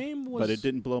The on, game was. but it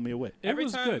didn't blow me away. It every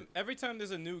was time, good. Every time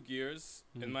there's a new Gears,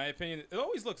 in Mhm. my opinion, it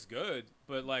always looks good.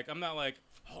 But like, I'm not like,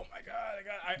 oh my god,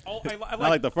 I Not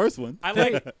like the first one. I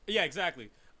like, yeah, exactly.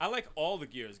 I like all the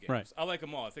Gears games. Right. I like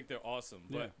them all. I think they're awesome.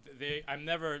 Yeah. But I'm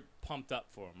never pumped up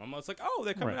for them. I'm just like, oh,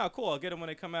 they're coming Right. out. Cool. I'll get them when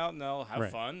they come out, and I'll have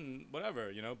Right. fun, and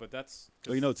whatever, But that's.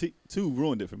 Well, you know, 2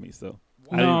 ruined it for me. So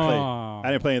I no. didn't play.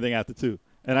 I didn't play anything after 2,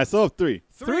 and I saw 3.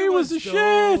 Three was the shit.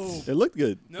 dope. It looked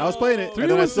good. I was playing it, No. Three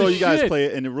and then I was saw the you guys shit. play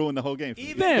it, and it ruined the whole game. For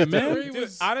me. Damn, man. Three Dude,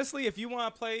 was- honestly, if you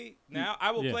want to play now,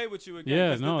 I will Yeah. play with you again. Yeah,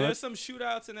 'cause no, there's that's- some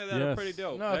shootouts in there that are Yes. pretty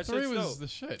dope. No, that 3 shit's was dope. the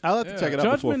shit. I'll have to check it out.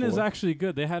 Judgment before is 4. actually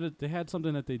good. They had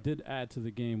something that they did add to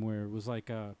the game where it was like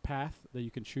a path that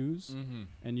you can choose, Mm-hmm.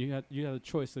 and you had a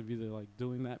choice of either like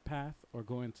doing that path or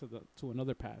going to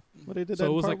another path. Well, they did So that it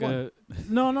in was part like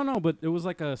 1. no, but it was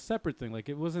like a separate thing. Like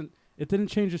it didn't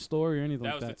change the story or anything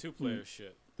That like was that. the 2-player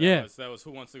shit. Yeah. That was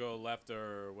Who Wants to Go Left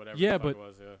or whatever. Yeah, the fuck but- it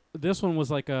was. Yeah. This one was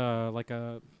like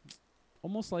a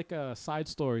almost like a side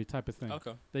story type of thing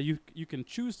Okay. that you can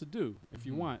choose to do if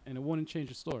you Mhm. want, and it wouldn't change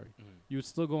the story. Mhm. You would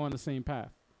still go on the same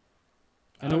path,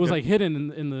 and Ah, it was okay. like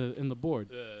hidden in the board.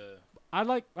 All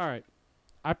right.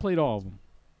 I played all of them,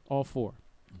 all 4.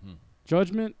 Mm-hmm.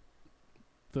 Judgment,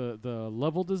 the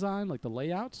level design, like the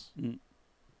layouts, Mm.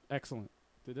 excellent.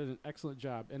 They did an excellent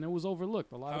job, and it was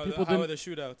overlooked. A lot How of people how didn't are the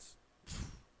shootouts?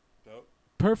 Dope.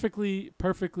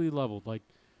 perfectly leveled. Like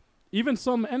even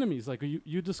some enemies, like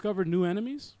you discover new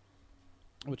enemies,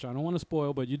 which I don't want to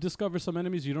spoil, but you discover some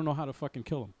enemies you don't know how to fucking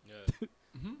kill them. Yeah.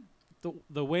 Mm-hmm.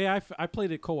 The way I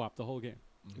played it co-op the whole game.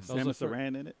 Is That was Samus the fir-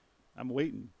 Aran in it? I'm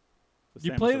waiting. for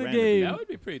You Samus play the Aran to be- game- That would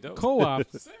be pretty dope. Co-op,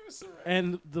 Samus Aran.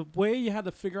 and the way you had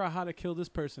to figure out how to kill this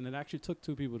person, it actually took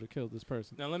 2 people to kill this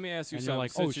person. Now let me ask you And you're something.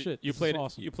 like, Since oh, you, shit, you this is played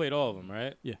awesome. You played all of them,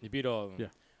 right? Yeah. You beat all of them. Yeah.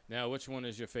 Now, which one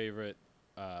is your favorite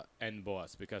end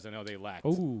boss? Because I know they lacked.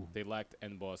 Oh, They lacked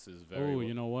end bosses very. well.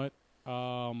 you know what?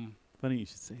 Funny you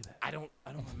should say that. I don't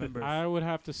remember. I would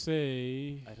have to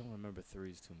say, I don't remember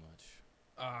threes too much.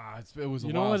 It was a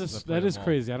you know while what? since I That played is them all.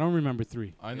 crazy. I don't remember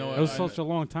 3. I know. Yeah. It was I, such a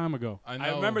long time ago. I know.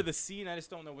 I remember the scene. I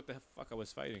just don't know what the fuck I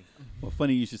was fighting. Well,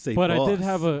 funny you should say. But boss.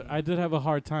 I did have a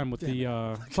hard time with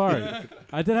the. Sorry,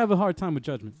 I did have a hard time with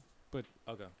Judgment.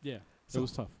 Okay. Yeah, So- it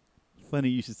was tough. Funny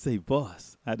you should say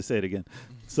boss. I had to say it again.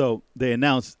 So they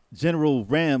announced General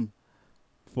Ram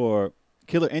for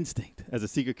Killer Instinct as a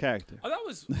secret character. Oh, that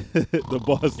was. The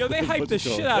boss. Yo, they hyped What's the it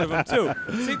called? shit out of him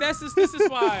too. See, this is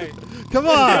why. Come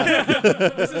on.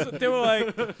 They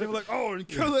were like, oh, and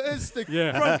Killer Instinct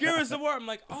Yeah. from Gears of War. I'm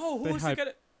like, oh, They who is he hyped-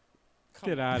 gonna? Come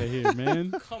Get on. out of here,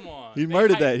 man. Come on. he They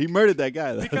murdered hyped- that. He murdered that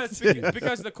guy. Though.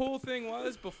 Because the cool thing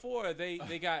was before they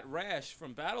got Rash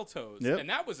from Battletoads, Yep. and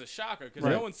that was a shocker because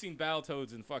Right. no one's seen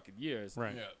Battletoads in fucking years.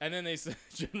 Right. Yeah. And then they said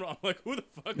General. I'm like, who the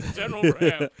fuck is General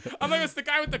Ram? I'm like, it's the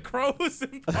guy with the crows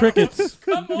and Crickets.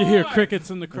 Come You hear on. crickets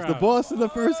in the That's crowd. the boss in the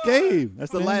first game.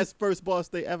 That's the Man, last first boss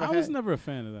they ever I had. was never a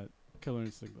fan of that Killer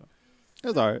Instinct though. It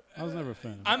was alright. I was never a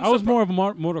fan. I'm I was surpri- more of a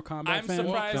Mortal Kombat I'm fan.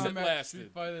 surprised than- it lasted.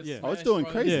 Yeah. Oh, it's doing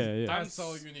crazy. Yeah, yeah. That's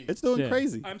all you need. It's doing Yeah.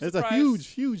 crazy. I'm There's a surprised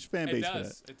huge fan It base for that.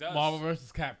 does. It does. Marvel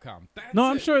versus Capcom. That's No,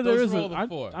 I'm it. sure there Those is were a. all the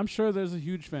four. I'm sure there's a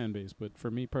huge fan base, but for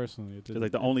me personally, it It's didn't-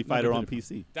 like the it only never fighter did on it for me.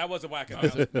 PC. That was a whack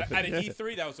announcement. At an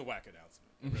E3, that was a whack announcement.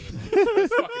 Really.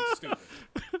 It's fucking stupid.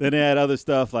 Then they had other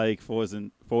stuff like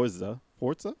Forza.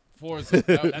 Forza. That's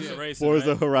yeah. a racing. Forza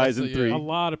right? Horizon That's a- 3. yeah. A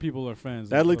lot of people are fans.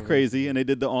 That of looked Pro crazy, Racing. and they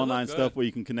did the online good. stuff where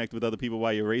you can connect with other people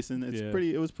while you're racing. It's Yeah.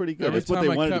 pretty. It was pretty good. Every That's what time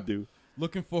they I wanted kept- to do.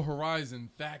 Looking for Horizon,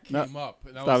 that No, came up,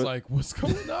 and I stop was it. like, "What's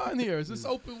going on here? Is this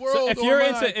open world?" So if or you're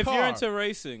am I a into car?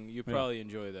 racing, you probably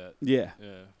enjoy that. Yeah, Yeah.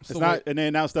 it's So not. wait- And they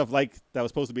announced stuff like that was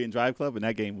supposed to be in Drive Club, and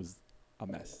that game was a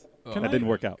mess. Oh. Can That I- didn't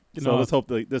work out. You So know, let's hope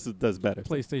that does better.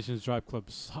 PlayStation's Drive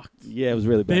Club sucked. Yeah, it was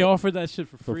really bad. They offered that shit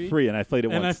for for free, free, and I played it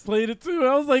and I once. played it too. And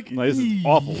I was like, No, this is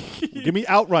awful. Give me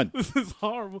Outrun. This is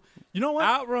horrible. You know what?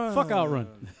 Outrun. Fuck Outrun.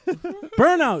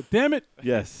 Burnout. Damn it.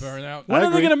 Yes. Burnout. When I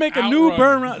are they agree. gonna make a new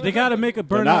Outrun. Burnout? They gotta make a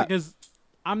They're Burnout not. because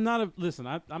I'm not a listen.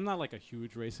 I'm not like a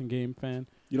huge racing game fan.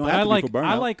 You don't But have I to like be for Burnout.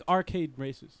 I like arcade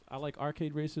races. I like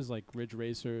arcade races like Ridge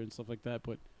Racer and stuff like that.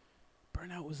 But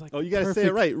Burnout was like Oh, you gotta say perfect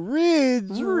it right. Ridge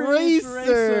Ridge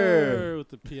Racer. with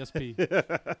the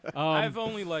PSP. I've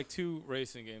only liked 2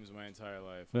 racing games in my entire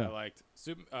life. Yeah. I liked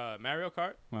Mario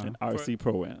Kart. Wow. And RC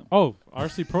Pro-Am. Oh,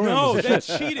 RC Pro Am No, was the that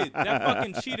shit. cheated. That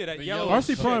fucking cheated at The Yellow. yellow RC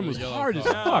shit, Pro Am the was yellow hard as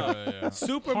car. fuck. Yeah.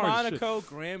 Super Hard as shit. Monaco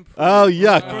Grand Prix. Oh,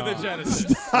 yuck. For the Oh.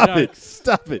 Genesis. Stop it.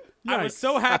 Stop it. I was Yikes.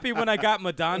 so happy when I got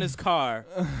Madonna's car.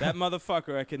 That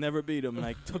motherfucker, I could never beat him, and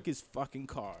I took his fucking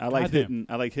car. I like Goddamn.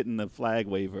 hitting the flag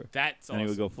waver, That's and he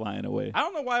would awesome. go flying away. I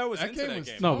don't know why I was That into game that was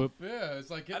game. No, tough. Yeah,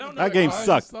 it's like I don't getting know That game cars and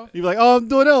sucked. stuff. You'd be like, "Oh, I'm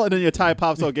doing ill," and then your tire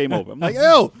pops out. Game over. I'm like,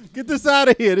 "Ew, get this out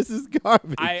of here. This is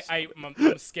garbage."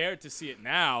 I'm scared to see it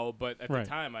now, but at Right. the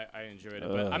time I enjoyed it.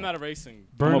 But I'm not a racing.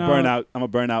 I'm a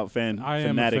Burnout fan. I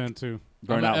am fanatic. a fan too.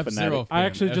 I'm an Burnout F-Zero fanatic. I fan.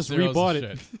 actually just F-Zero's the rebought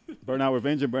it. shit. Burnout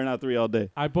Revenge and Burnout 3 all day.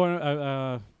 I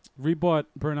bought rebought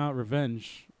Burnout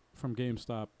Revenge from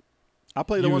GameStop. I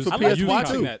played the one Used- for I liked used PS1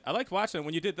 watching too. that. I liked watching it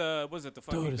when you did the the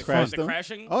fucking Dude, it's the, fun. the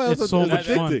crashing. Oh, It's so much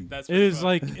fun. addicting. That's It pretty is fun.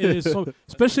 like it is so,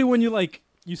 especially when you like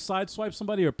you sideswipe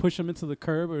somebody or push them into the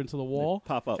curb or into the wall,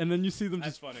 Pop up. and then you see them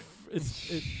That's just. funny.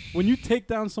 When you take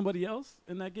down somebody else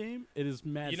in that game, it is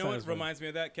mad. You know what satisfying. reminds me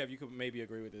of that, Kev? You could maybe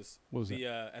agree with this. What was the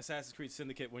Assassin's Creed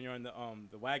Syndicate when you're on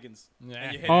the wagons Yeah.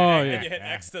 and you hit, Oh, and yeah. you hit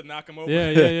X to knock them over. Yeah,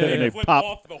 yeah, yeah, And yeah. you They flip pop.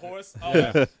 off the horse. Oh,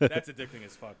 that's addicting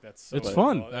as fuck. That's so It's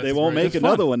fun. that's They won't great. make It's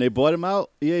another fun. one. They bought them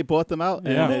out. EA bought them out, and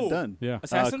Yeah. they're Who? done. Yeah.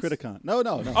 Assassins? Criticon. No.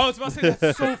 Oh, it's about to say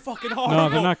that's so fucking hard. No,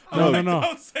 they're not. No, no, no.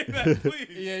 Don't say that, please.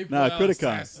 EA Nah, put out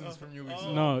Criticon. Assassins from Ubisoft.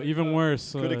 Oh. No, even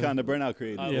worse. Criticon, the Burnout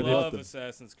creators. I Yeah, They they- bought love them.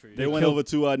 Assassin's Creed. They went killed- over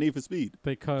to Need for Speed,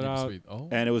 They cut Keep it out. sweet. Oh.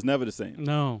 and it was never the same.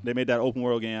 No, They made that open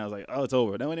world game. I was like, "Oh, it's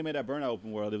over." Then when they made that Burnout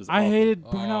open world, it was. I awful. hated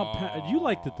Burnout. Aw. You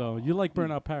liked it though. You liked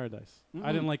Burnout Paradise.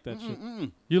 I didn't like that shit.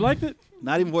 Mm-mm. You liked it?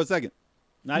 Not even for a second.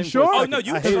 Not You even sure? For a Oh second. no,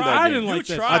 you I hated tried. that I game. didn't You like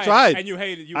that. tried. I tried. And you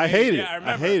hated. You I hated hated Yeah, it. I I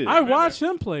remember. hated it. I remember. watched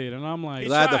him play it, and I'm like,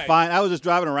 He I had to tried. find. I was just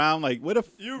driving around like, where's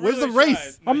You the really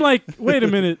race? tried. I'm like, wait a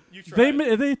minute. You They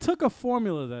tried. they took a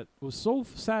formula that was so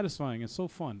satisfying and so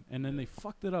fun, and then they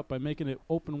fucked it up by making it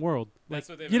open world. Like That's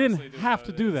what they you didn't mostly do have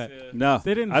to do that. nowadays, yeah. No,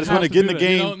 They didn't I just have want to to get in do the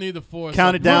that. You game, don't need the force.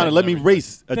 count it down, and let me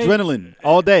race. They- Adrenaline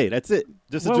all day. That's it.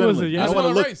 Just What adrenaline. was it? You I had don't to- want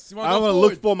to look. race. You I wanna don't go want to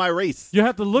look forward. for my race. You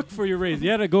had to look for your race. You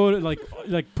had to go to like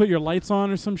put your lights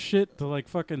on or some shit to like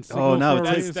fucking signal Oh no, for a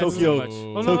it's race. that's Tokyo. too much.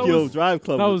 Oh, no, that Tokyo was- Drive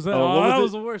Club. That was what that was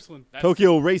was it? the worst one. That's-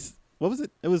 Tokyo Race. What was it?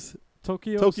 It was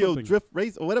Tokyo Tokyo Drift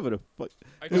Race or whatever the fuck.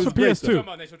 Are It you was for talking great, PS2. though.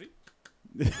 about Initial D?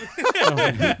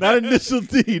 Not Initial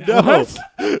D. No, What?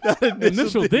 not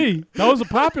Initial D. That was a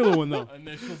popular one though.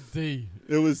 Initial D.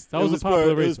 It was. That it was a was popular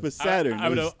for, It was racer. for Saturn. I it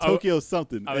would- was I would- Tokyo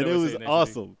something, I would and it always was say Initial D.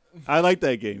 awesome. I like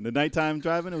that game. The nighttime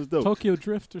driving, it was dope. Tokyo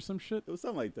Drift or some shit. It was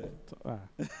something like that. Ah.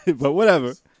 But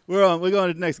whatever. We're on. We're going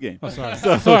to the next game. Oh, sorry.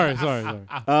 So- sorry.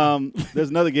 There's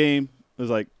another game. It was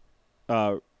like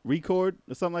Record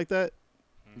or something like that.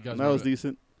 You guys That was remember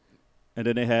decent. And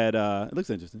then they had it looks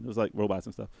interesting. It was like robots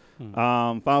and stuff. Hmm.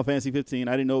 Final Fancy 15.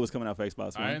 I didn't know it was coming out for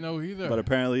Xbox I One, didn't know either. but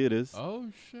apparently it is. Oh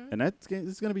shit. And that game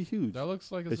is going to be huge. That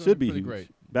looks like It it's should be pretty huge. great.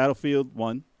 Battlefield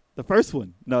 1, the first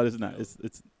one. No, it's not.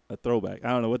 It's a throwback.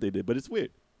 I don't know what they did, but it's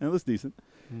weird and it looks decent.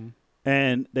 Hmm.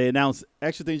 And they announced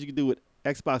extra things you can do with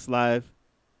Xbox Live,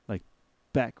 like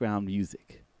background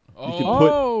music. Oh, can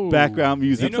put Oh. background Do you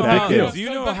music know to That's a that how? big game. deal. Do you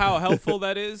know how helpful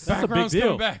that is? That's a big background's deal.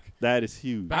 coming back. That is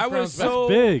huge. I was Background's so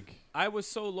Big. I was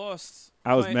so lost.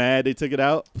 I was playing- mad they took it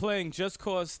out. playing Just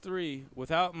Cause 3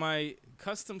 without my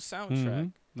custom soundtrack,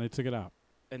 Mhm. They took it out.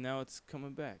 and now it's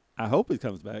coming back. I hope it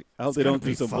comes back. I hope It's they gonna don't do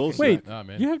be some fucking bullshit. Wait, Nah,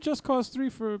 man. you have Just Cause 3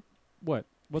 for what?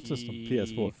 What system?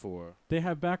 PS4. They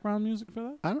have background music for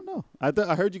that? I don't know.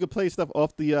 I heard you could play stuff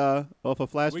off a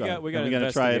flash drive. We and got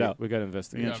to try it out. We got to We're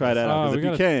investigate. gonna try that out. 'Cause we if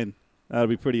you gotta- can, that'll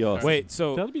be pretty awesome. Wait,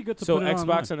 so That'd be good to so put it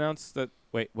Xbox online. announced that.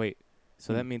 Wait.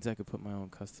 So that means I could put my own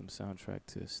custom soundtrack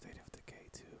to State of Decay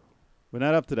 2. We're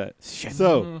not up to that. Shit.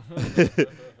 So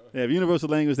they have universal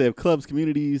language. They have clubs,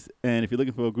 communities, and if you're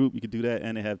looking for a group, you can do that.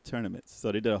 And they have tournaments.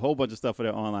 So they did a whole bunch of stuff for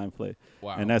their online play,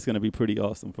 Wow. and that's going to be pretty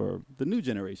awesome for the new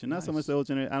generation. Not so Nice. much the old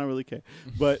generation. I don't really care,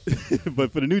 but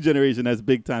but for the new generation, that's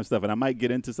big time stuff. And I might get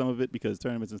into some of it because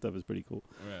tournaments and stuff is pretty cool,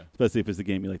 Yeah. especially if it's a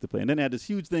game you like to play. And then they had this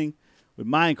huge thing with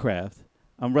Minecraft.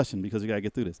 I'm rushing because we gotta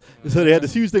get through this. So they had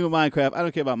this huge thing with Minecraft. I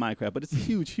don't care about Minecraft, but it's a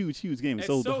huge, huge, huge game. It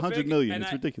sold 100 million.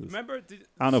 It's ridiculous. Remember?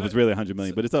 I don't know if it's really 100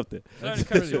 million, but it's up there. Sorry to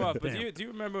cut you off, but do you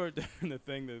remember during the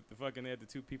thing that the fucking they had the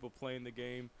two people playing the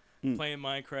game, playing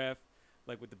Minecraft,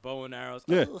 like with the bow and arrows?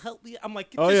 Yeah. Oh, help me! I'm like,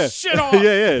 get Oh, this yeah. shit off! Yeah. I'm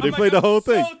They like, played the I'm whole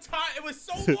so thing. tired. It was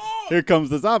so long. Here comes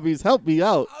the zombies. Help me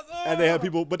out. Oh, And they had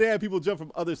people, but they had people jump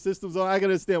from other systems. I can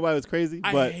understand why it was crazy,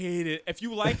 I but hate it. If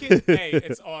you like it, hey,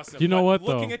 it's awesome. You know But what,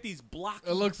 Looking though? at these blocks,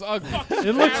 It looks ugly.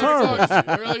 It looks horrible.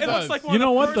 It really it does. looks like one You know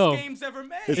of the what, first though? games ever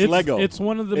made. It's Lego. It's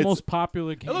one of the It's- most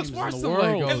popular games looks worse in the than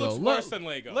world. Lego, It looks though. worse than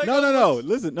Lego. no.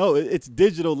 Listen, no, it's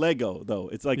digital Lego though.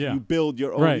 It's like Yeah. you build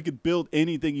your own. Right. You could build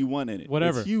anything you want in it.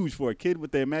 Whatever. It's huge for a kid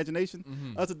with their imagination.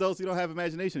 Mhm. Us adults, you don't have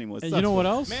imagination anymore. It And sucks you know for what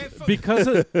us. else? Man, fuck- Because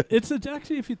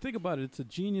actually, if you think about it, it's a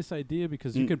genius idea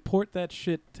because you could port that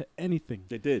shit to anything.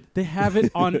 They did, They have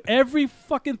it on every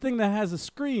fucking thing that has a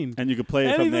screen. and you can play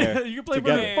it from Anything. there. You can play from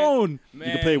together. your phone. Man,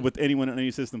 You can play it with anyone on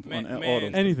any system Man, on man.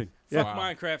 auto. Anything. Yeah. fuck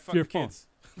Wow. Minecraft, fuck Your the phone. kids.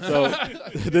 So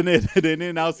then they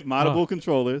announced moddable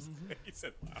controllers, He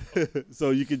said, wow. so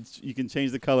you can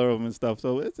change the color of them and stuff.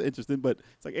 So it's interesting, but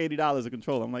it's like $80 a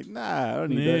controller. I'm like, nah, I don't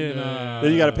need that. Nah.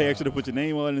 Then you got to pay extra to put your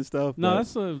name on and stuff. No,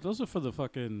 but those are for the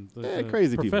fucking Yeah,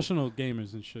 crazy people. professional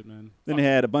gamers and shit, man. then they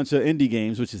had a bunch of indie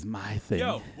games, which is my thing.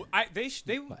 Yo, they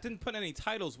didn't put any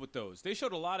titles with those. They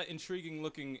showed a lot of intriguing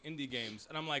looking indie games,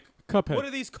 and I'm like, Cuphead. what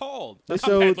are these called? They Cuphead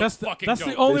showed- looks That's fucking the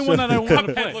dope. only They one that I Cuphead want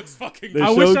to play. looks fucking They I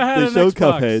dope. wish showed, I had they an showed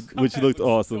Xbox. Cuphead, which Cuphead looked looks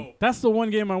awesome. dope. That's the one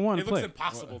game I want It to looks play.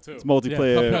 impossible too. It's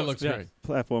multiplayer Cuphead looks Yeah. great.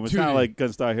 platform. It's 2D. kind of like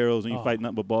Gunstar Heroes when you Oh. fight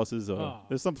nothing but bosses. Or Oh.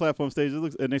 there's some platform stages. It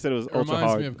looks, and they said it was It ultra reminds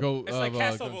hard. me of Go. It's like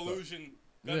Castle of Gunstar. Illusion,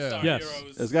 Yeah. Gunstar Yes.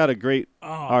 Heroes. It's got a great Oh,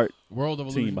 art World of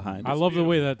team Illusion. behind I it. love the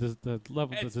way that the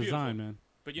level, It's the design, beautiful. man.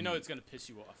 but you know it's gonna piss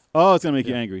you off. Oh, it's gonna make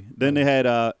you Yeah. angry. Then they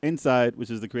had Inside, which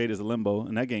is the creators of Limbo,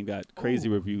 and that game got crazy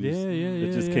reviews. Yeah, It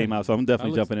yeah. just yeah. came out, so I'm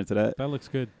definitely That looks- jumping into that. That looks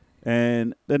good.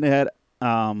 And then they had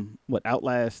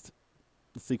Outlast,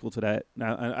 the sequel to that.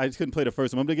 Now I just couldn't play the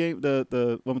first one. Remember the game,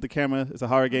 the one with the camera? It's a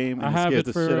horror game, and I it have scares it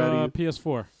the for shit out of you.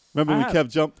 PS4. Remember I we have kept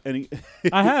jumped and he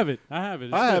I have it. It's I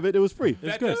have good. it. It was free. It's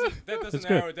That good. doesn't It's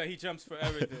good. narrow it that he jumps for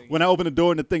everything. When I opened the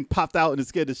door and the thing popped out and it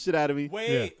scared the shit out of me.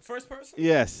 Wait, first person?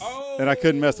 Yes, Oh. and I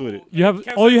couldn't mess with it. You have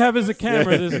Can't all say you have first is a person?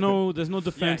 camera. There's no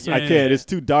defense. yeah, I or can't. It's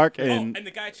too dark, Oh, and and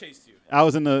the guy chased you. I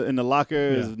was in the locker.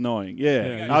 It was Yeah. annoying. Yeah,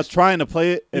 Yeah, I was trying to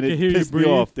play it, and You it can hear you pissed me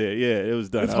breathe. off there. Yeah, it was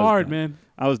done. It's I was hard, done. man.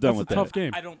 I was done That's with a that. tough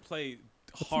game. I don't play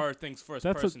hard things first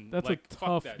That's person. a Like, fuck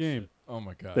tough that game. shit. Oh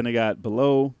my god. Then they got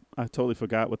Below. I totally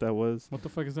forgot what that was. What the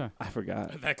fuck is that? I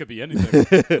forgot. That could be anything.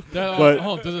 That, But-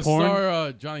 hold on, does it Porn?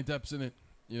 star Johnny Depp's in it?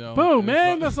 You know. Boom, it's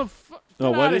man. not- That's a.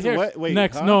 No, Get what outta is it? here. What? Wait,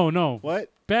 Next, huh? no. What?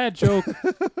 Bad joke.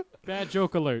 Bad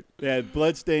joke alert. They had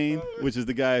Bloodstained, which is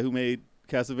the guy who made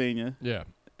Castlevania, Yeah,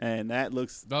 and that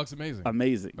looks that looks amazing.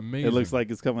 amazing. Amazing. It looks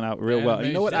like it's coming out real The well.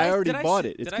 You know what? animation. I already Did bought see-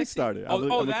 it. It's did I see- Kickstarter. Oh,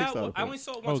 I'm a that Kickstarter I for only it.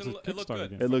 saw it Oh, once. it's And a it looked Kickstarter good.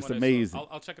 game. It looks from what I saw. amazing.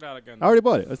 I'll check it out again. I already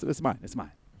bought it. It's mine. It's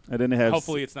mine. And then they have.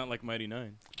 Hopefully, it's not like Mighty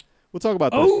Nine. We'll talk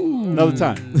about that Oh. another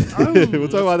time. we'll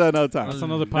talk about that another time. That's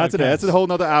another podcast. Not today. That's a whole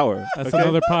nother hour. That's okay?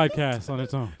 another podcast on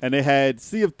its own. And they had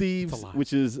Sea of Thieves, It's a lot.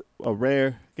 which is a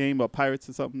rare game about pirates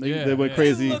or something. They, Yeah, they went yeah.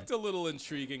 crazy. It looked a little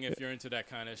intriguing if you're into that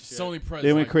kind of shit. Sony Press.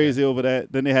 They went like crazy over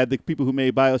that. Then they had the people who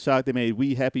made BioShock. They made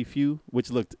We Happy Few,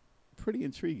 which looked pretty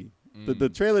intriguing. that. The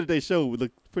trailer that they showed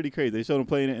looked pretty crazy. They showed him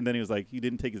playing it, and then he was like, he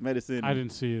didn't take his medicine. I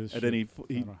didn't see this. And then he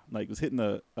I don't know. like was hitting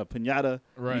a pinata.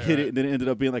 Right, He hit right. it, and then it ended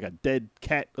up being like a dead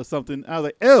cat or something. I was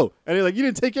like, ew. And they're like, you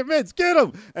didn't take your meds. Get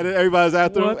him. And then everybody was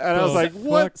after him. What And I was the like, fuck?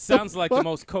 what? Sounds like the fuck?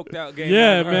 most coked out game.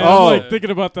 Yeah, I've ever man. heard. Oh. I'm like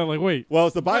thinking about that. Like, wait. Well,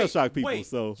 it's the Wait, BioShock people, wait,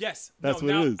 so yes, that's no,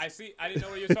 what it now is. I see. I didn't know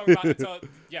what you were talking about until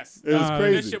yes. it was Nah,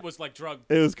 crazy. This shit was like drug.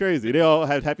 It was crazy. They all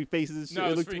had happy faces and shit. No, it it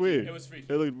was looked freaky. weird. It was freaky.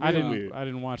 It looked I really didn't. weird. I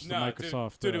didn't watch the No,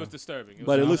 Microsoft. dude, it was disturbing.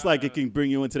 But it was looks like it not- can bring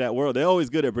you into that world. They're always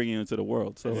good at bringing you into the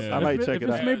world. So Yeah. I might if check if it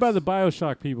it's out. made by the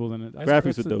BioShock people, then it,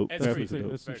 Graphics that's are dope. It's Graphics creepy. are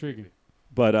dope. That's Very intriguing. creepy.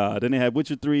 But then they had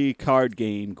Witcher 3 card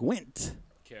game, Gwent.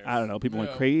 Cares. I don't know. People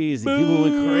went Yeah. crazy. Boo. People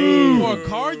went crazy. For a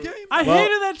card game? I Well,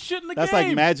 hated that shit in the That's game.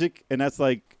 like Magic, and that's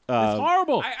like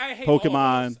horrible. I hate Pokemon.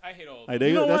 All those. I hate all. Like, Those.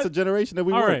 You know that's what? a generation that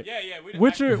we All were. right. Yeah. We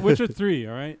didn't- Witcher 3,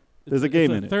 all right? There's a It's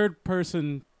game in it. third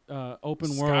person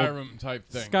open world Skyrim type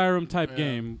thing. Skyrim type Yeah.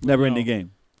 game. Never you ending know.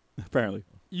 game, apparently.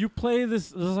 You play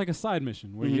this is like a side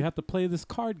mission where Mhm. you have to play this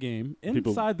card game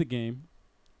People- inside the game.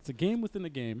 It's a game within a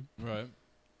game, Right.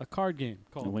 a card game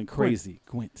I called went Gwent. crazy.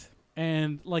 Gwent.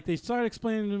 And like they started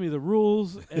explaining to me the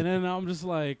rules, and then I'm just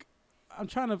like, I'm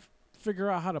trying to figure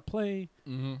out how to play,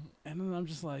 Mm-hmm. and then I'm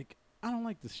just like, I don't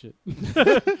like this shit.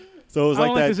 So it was I like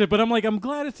don't like that. this shit, but I'm like, I'm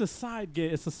glad it's a side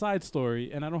game. It's a side story,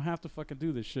 and I don't have to fucking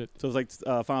do this shit. So it was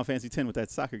like Final Fantasy X with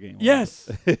that soccer game. Yes,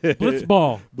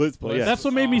 Blitzball. Blitzball. Yeah. That's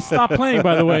what made me stop playing.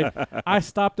 By the way, I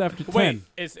stopped after 10. Wait,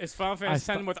 it's Final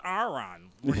Fantasy X with Aron.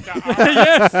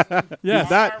 Yes,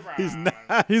 yes. He's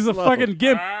not. He's a slow. fucking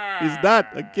gimp. He's not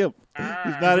a gimp.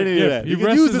 He's not any of that. He can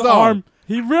rests use his his arm.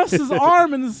 He rests his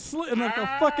arm in his in like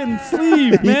a fucking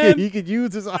sleeve, man. He could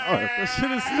use his arm. That shit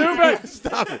is stupid.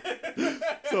 Stop it.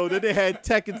 So then they had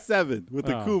Tekken 7 with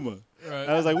Oh. Akuma. Right.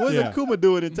 I was like, what's Yeah. Akuma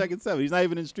doing in Tekken 7? He's not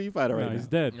even in Street Fighter No, right he's now.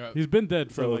 dead. Yeah. He's been dead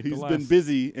for So like the he's last been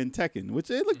busy in Tekken,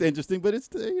 which it looked interesting, but it's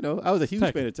I was a huge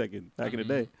Tekken. fan of Tekken back in the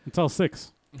day. until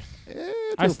 6. Eh, I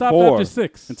until stopped 4. after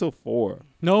 6. Until 4.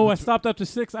 No, I stopped after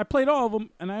 6. I played all of them,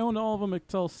 and I owned all of them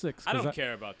until 6. I 'cause don't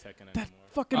care about Tekken That anymore.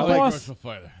 fucking I like boss, Virtual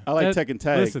Fighter. I like That- Tekken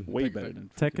Tag listen, way Tekken- better than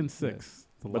Tekken 6,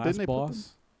 the But didn't last they put them-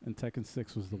 boss, and Tekken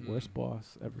 6 was the worst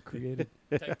boss ever created.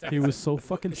 Tekken- He was so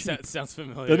fucking It cheap. sounds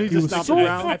familiar. Doesn't he He just was stomp so the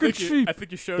ground? fucking cheap. I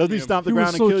think you showed Doesn't me he him. stomp the He was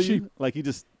ground so and kill cheap. you? Like he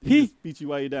just He- beats you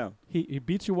while you're down. He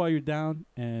beats you while you're down,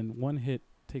 and one hit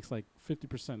takes like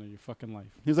 50% of your fucking life.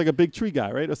 He was like a big tree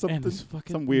guy, right? Or something. And this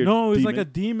fucking some weird No, he's demon. like a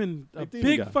demon, a Like demon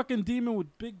big guy. fucking demon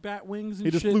with big bat wings and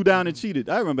He just shit. flew down and cheated.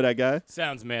 I remember that guy.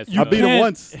 Sounds mad. You I beat him can't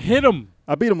once. Hit him.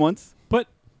 I beat him once. But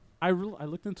I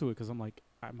looked into it because I'm like,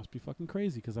 I must be fucking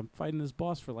crazy because I'm fighting this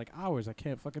boss for like hours. I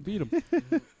can't fucking beat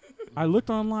him. I looked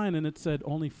online and it said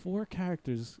only 4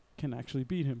 characters can actually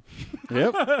beat him.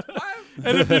 Yep.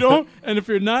 And if you don't, and if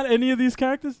you're not any of these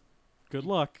characters, good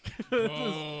luck.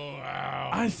 Oh, wow.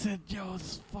 I said, yo, this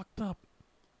is fucked up.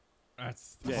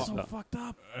 That's This is so fucked fucked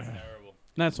up. Terrible.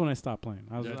 That's when I stopped playing.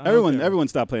 I was, Yeah. I don't Everyone care. everyone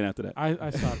stopped playing after that. I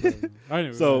stopped playing.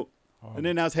 Anyway, So horrible. and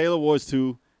then now it's Halo Wars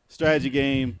 2, strategy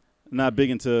game. Not big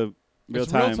into real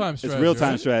It's time. real-time It's strategy, real time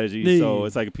right? strategy. So Yeah.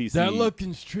 it's like a PC. that looked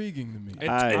intriguing to me.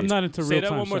 I'm not into Say real that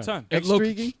time. one more strategy. time. It looked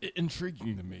Intriguing?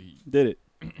 intriguing to me. Did it?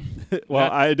 Well,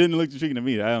 Not- I didn't look intriguing to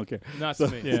me. I don't care. Not So-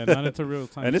 to me. Yeah, not into real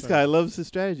time. And this guy loves his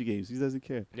strategy games. He doesn't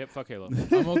care. Yep. Fuck Halo.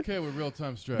 I'm okay with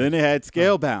real-time strategy. Then they had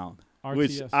Scalebound,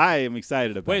 which RTS. I am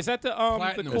excited about. Wait, is that the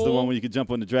Platinum. It's cool? the one where you could jump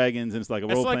on the dragons and it's like a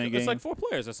it's role like playing game. it's like 4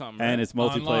 players or something. and right? it's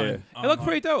multiplayer. It looked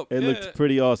pretty dope. It Yeah. looked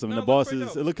pretty awesome. No, And the it looked pretty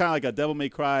bosses, dope. it looked kind of like a Devil May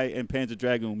Cry and Panzer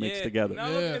Dragoon mixed Yeah, together. No,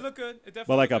 Yeah. it looked good. It definitely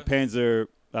But like a looked good.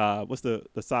 Panzer, what's the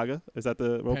Saga? Is that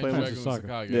the role playing Panzer one? Dragon Saga.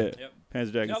 Saga. Yeah, Yep.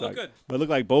 Panzer Dragon Yeah, it looked Saga. good. But it looked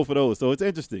like both of those, so it's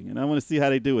interesting, and I want to see how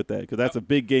they do with that because that's a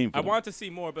big game for I them. wanted to see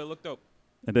more, but it looked dope.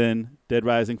 And then Dead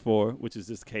Rising 4, which is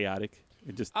just chaotic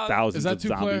and just thousands Is that of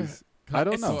two-player? zombies. I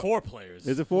don't It's know. 4 players.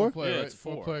 Is it 4? Four-player, Yeah, right? it's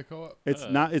 4. Four-player co-op. It's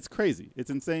not. It's crazy. It's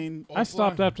insane. I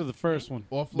stopped Offline? after the first one.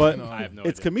 Offline, But I have no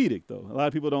it's idea. comedic though. A lot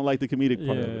of people don't like the comedic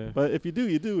part of Yeah. it. But if you do,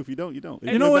 you do. If you don't, you don't.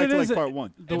 You know what back it to is? like part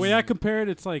 1. The way I compare it,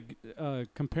 it's like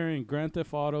comparing Grand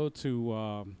Theft Auto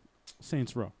to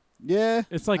Saints Row. Yeah.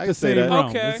 It's like I the can say same that. realm.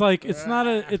 Okay. It's like it's not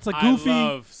a. It's a I goofy.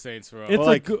 love Saints Row. It's Or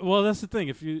like like- well, that's the thing.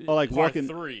 If you Or like Part Walking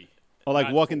 3. or like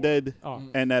not Walking 4. Dead oh,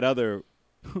 and that other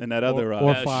or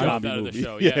That five. show. zombie Out of the movie.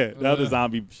 show, yeah. the other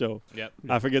zombie show. Yep.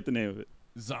 I forget the name of it.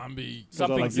 Zombie. it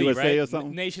Something like Z, USA right? or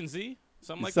something? Nation Z?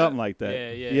 Something like Something that? like that.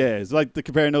 Yeah, yeah. Yeah, it's like the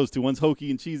comparing those two. One's hokey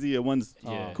and cheesy, and one's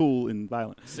Yeah. cool and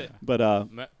violent. Sa- But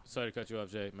Sorry to cut you off,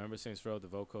 Jay. Remember Saints Row, the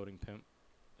vocoding pimp?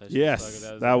 That shit yes, was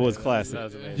like- that was amazing. classic. That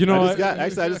was amazing. You know I what? just got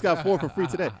actually I just got 4 for free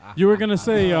today. You were gonna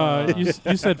say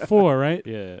you said 4, right?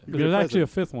 Yeah. You get There's a actually a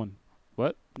present. 5th one.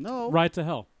 No, Ride to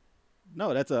Hell.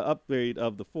 no, that's an upgrade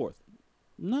of the 4th.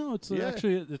 No, it's Yeah.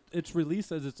 actually it's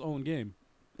released as its own game.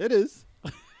 It is.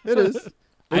 It is.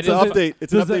 I It's an does it- update.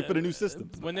 It's an does update that- for the new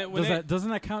systems. When Doesn't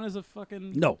that count as a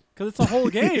fucking? No. Because it's a whole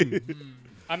game.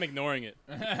 I'm ignoring it.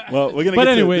 Well, we're gonna But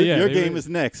get anyway, to yeah, your they game were- is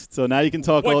next, so now you can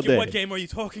talk all day. What game are you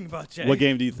talking about, Jay? What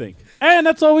game do you think? And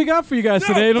that's all we got for you guys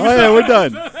today. Oh yeah, we're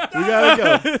done. We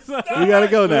gotta go. We gotta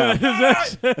go now.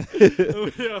 This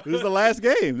This is the last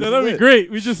game. This that'd is be it.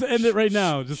 So we just end it right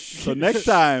now. Just So next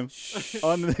time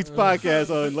on the next podcast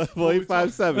on Level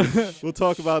 857, we'll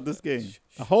talk about this game.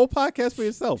 A whole podcast for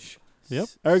yourself. Yep.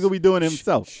 Eric will be doing it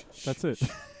himself. That's it.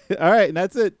 All right, and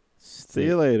that's it. See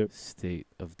you later. State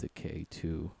of Decay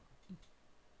 2.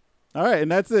 All right,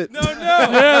 and that's it. No.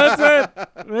 Yeah, that's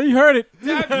it. Well, you heard it.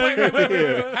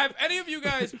 Wait. Have any of you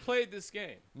guys played this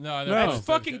game? No, I No. never It's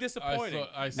played fucking it. disappointing.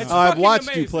 It's It's I've fucking watched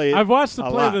you amazing. play it. I've watched the a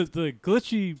play lot. the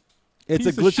glitchy. It's a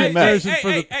piece of glitchy shit mess. version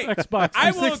for the Xbox.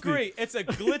 I will 360. agree. It's a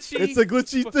glitchy. It's a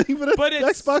glitchy thing for the but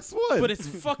it's- Xbox One. But it's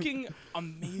fucking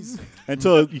amazing.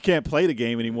 Until you can't play the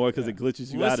game anymore because it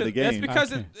glitches you out of the That's game.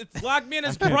 because Okay. it's logged me in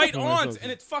as I can't bright feel on, myself.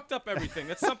 and it fucked up everything.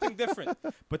 That's something different.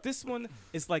 But this one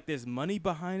is like there's money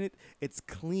behind it. It's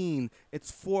clean.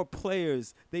 It's 4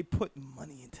 players. They put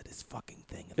money into this fucking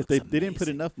thing. It If they looks didn't put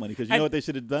amazing. enough money, because you And know what they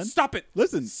should have done? Stop it.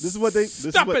 Listen, this is what they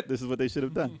Stop it. this is what they should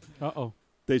have done. Uh-oh.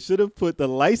 They should have put the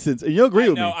license, and you'll agree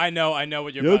with me. I know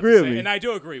what you're You about agree to with say, me. and I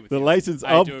do agree with The you. license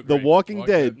I of do The agree. Walking Walking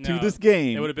Dead Dead. to No, this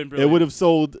game, it would have been it brilliant. would have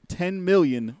sold 10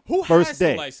 million Who first has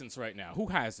day. the license right now? Who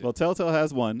has it? Well, Telltale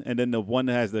has one, and then the one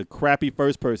that has the crappy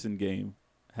first-person game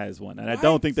has one, and I What?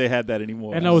 don't think they have that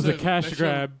anymore. And that was a They cash should've-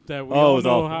 grab that we Oh, it all was know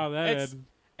awful. how that It's- ended.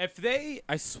 if they,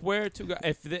 I swear to God,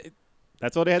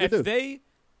 That's all they had to if do. they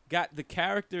got the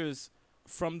characters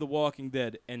from The Walking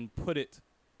Dead and put it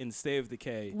in State of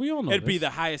Decay, We all know it'd be this. the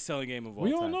highest selling game of all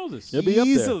We time. all know this. It'll be up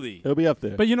there. Easily. It'll be up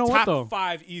there. But you know what Top though?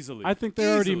 5 easily. I think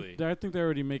they're Easily.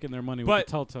 already making their money But- with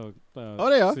the Telltale. Oh,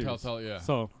 they are. series. Telltale, yeah.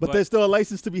 So But there's still a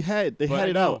license to be had. They had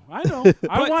it out. I know.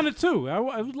 I But- want it too. I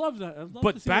would love that. I'd love to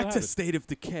But see back that to happen. State of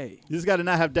Decay. You just got to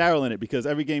not have Daryl in it because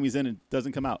every game he's in it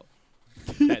doesn't come out.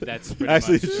 That's pretty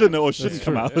Actually, much it true. shouldn't or shouldn't That's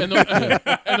come true.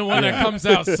 out. And the one that comes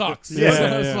out sucks. Yeah,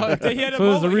 So it's yeah. like- He had a So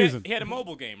there's a mobile, reason. he had a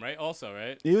mobile game, right? Also,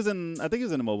 right? He was in. I think he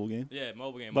was in a mobile game, Yeah,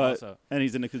 mobile game but also. and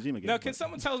he's in the Kojima game. Now, can but-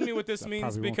 someone tell me what this That means?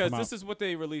 probably won't Because come this out. is what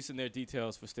they released in their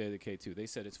details for State of Decay 2. They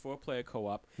said it's 4-player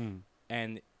co-op,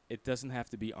 and it doesn't have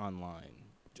to be online.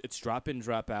 It's drop in,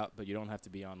 drop out, but you don't have to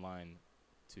be online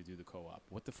to do the co-op.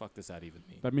 What the fuck does that even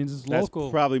mean? That means it's That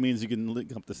local. probably means you can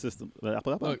link up the system. Look,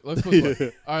 let's put it this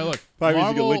way. All right, look. Probably means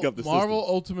you can Marvel, link up the Marvel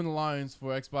systems. Ultimate Alliance for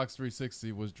Xbox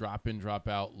 360 was drop in, drop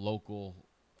out, local.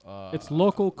 It's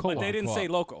local co-op. But they didn't say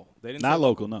co-op. local. They didn't Not say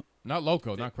local, no. Not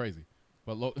loco, not crazy,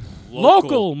 but Local,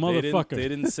 They didn't- motherfucker. They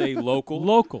didn't say local.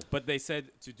 local. But they said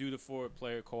to do the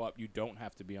 4-player co-op, you don't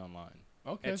have to be online.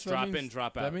 Okay, It's so that drop means- in,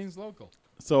 drop out. That means local.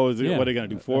 So is it, Yeah, what are they gonna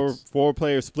do? that's- Four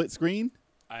player split screen?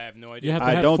 I have no You idea. have to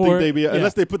I have don't four- think they be yeah.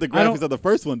 unless they put the I don't- graphics of the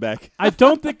first one back. I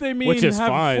don't think they mean Which is have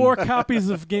fine. 4 copies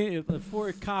of game,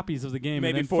 4 copies of the game,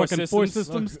 Maybe and then 4 fucking 4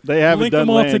 systems. systems. They haven't Link done them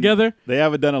all LAN. together. They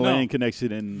haven't done a No. LAN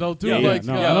connection in. They'll do Yeah, like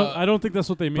no, I don't think that's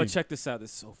what they mean. But check this out.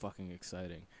 This is so fucking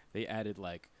exciting. They added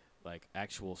like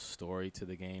actual story to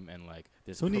the game, and like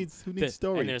there's Who needs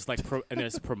story? and there's like and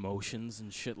there's promotions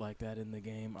and shit like that in the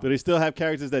game. Do they still have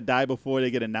characters that die before they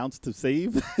get announced to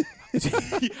save?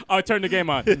 Oh, turn the game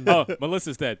on. Oh,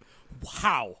 Melissa's dead.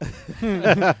 Wow.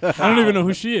 I don't even know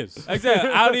who she is. Exactly.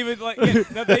 I don't even like. Yeah,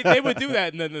 no, they would do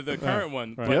that in the current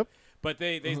one. Right. But, Yep. but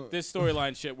they this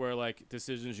storyline shit where like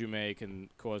decisions you make can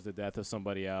cause the death of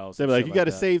somebody else. They're and like, shit you got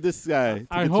to that. save this guy to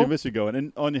I get your hope- mission going,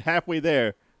 and on halfway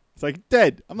there, it's like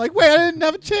dead. I'm like, wait, I didn't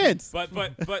have a chance. But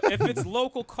if it's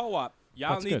local co-op,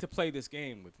 y'all That's need good. to play this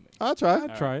game with me. I'll try.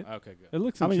 I'd try it. Okay, good. It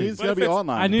looks I mean, intriguing. it's But gonna if be it's-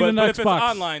 online. I need But, an but if it's Xbox.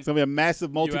 online, It's gonna be a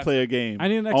massive have to- multiplayer game. I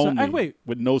need an Xbox. only Wait.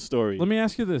 with no story. Let me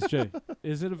ask you this, Jay.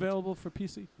 Is it available for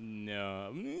PC?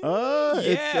 no.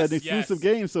 It's an exclusive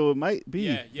game, so it might be.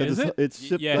 Yeah, yeah. 'cause Is it? It's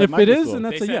shipped Yeah. by If it is, Microsoft. then They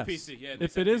that's a said yes. PC. Yeah, they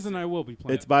If said it is, PC. then I will be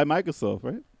playing. It's by Microsoft,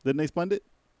 right? Didn't they fund it?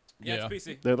 Yeah, Yeah. it's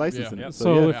PC. They're licensing Yeah. it.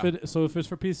 So yeah. if it's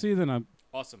for PC, then I'm.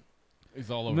 Awesome. He's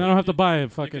all Then over. I don't have to buy a You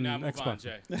fucking can now move on, Xbox.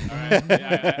 Jay. All right.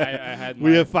 Yeah, I had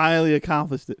we my- have finally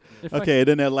accomplished it. If I- Okay, and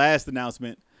then their last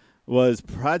announcement was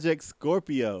Project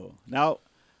Scorpio. Now,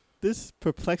 this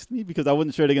perplexed me because I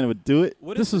wasn't sure they're gonna do it.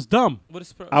 What This is dumb. what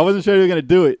is I wasn't sure they were gonna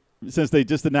do it since they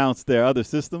just announced their other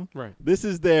system. Right. This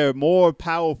is their more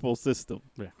powerful system.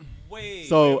 Wait.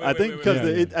 So wait, I wait, think wait, because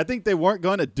wait, wait. I think they weren't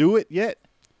gonna do it yet.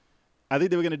 I think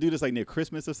they were gonna do this like near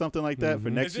Christmas or something like that for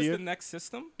Mhm. next Is this year. the next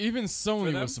system? Even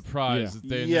Sony them? was surprised Yeah. that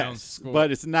they Yes, announced Scorp.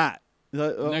 but it's not.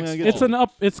 Next It's fall. an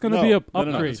up. It's gonna be a no,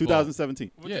 upgrade.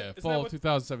 2017. What yeah, the- isn't fall that what-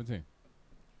 2017.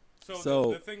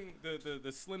 So the thing,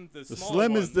 the slim, the The smaller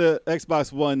Slim one, is the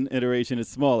Xbox One iteration. It's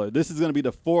smaller. This is going to be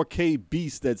the 4K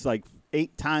beast that's like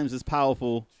 8 times as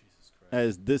powerful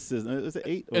as this is. Is it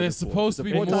 8? Or And is it's it 4? supposed Is to it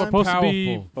be 4 more times? Supposed to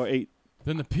be- powerful Or 8.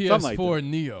 than the Something like PS4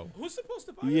 Neo. Who's supposed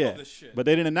to buy Yeah. all this shit? But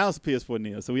they didn't announce PS4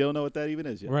 Neo, so we don't know what that even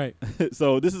is yet. Right.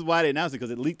 So this is why they announced it,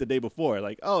 because it leaked the day before.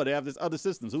 Like, oh, they have this other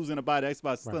systems. Who's going to buy the Xbox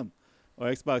Right. Slim or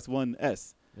Xbox One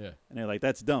S? Yeah. And they're like,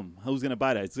 that's dumb. Who's going to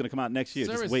buy that? It's going to come out next year.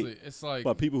 Seriously, Just wait. it's like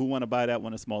But people who want to buy that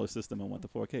want a smaller system and want the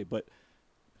 4K. But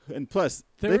and plus,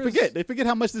 There they is- forget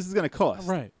how much this is going to cost.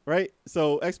 Right. Right?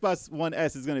 So Xbox One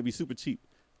S is going to be super cheap.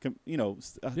 Yeah.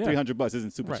 $300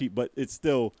 isn't super Right. cheap, but it's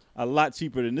still a lot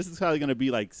cheaper than this. Is probably going to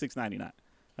be like $699.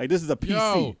 Like this is a PC.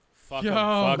 Yo, Fuck Yo. 'em,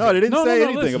 fuck No, 'em. they didn't No, say no,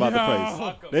 anything listen. about the Yo. price.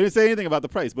 Fuck 'em. They didn't say anything about the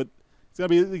price, but it's going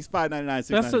to be at least $599, $699.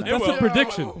 That's a will.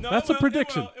 prediction. No, That's a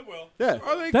prediction. It will. Yeah,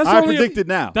 Are they That's I only predicted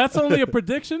now. That's only a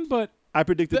prediction, but I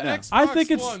predicted the now. Xbox I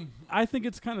think it's One. I think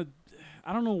it's kind of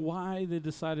I don't know why they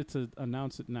decided to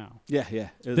announce it now. Yeah. It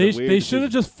was They a weird they should have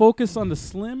decision. just focused on the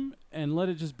Slim and let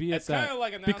it just be It's at kind that. of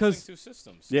like announcing because- two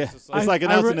systems. Yeah, It's just it's like I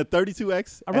announcing read- the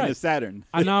 32X and Right. the Saturn.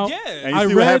 I now yeah. And you I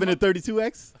see what read- happened to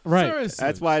 32X? right Seriously.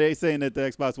 That's why they saying that the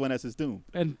Xbox One S is doomed.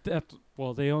 and that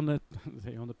well they own the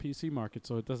they own the PC market,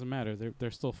 so it doesn't matter. They're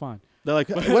still fine. They're like,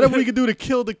 whatever we can do to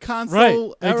kill the console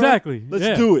Right, era, exactly. let's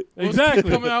Yeah. do it.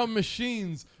 Exactly. coming out with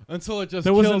machines until it just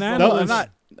There was kills an them. No, analyst-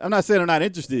 I'm not saying I'm not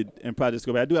interested in Project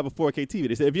Scorpio. I do have a 4K TV.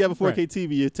 They said if you have a 4K Right.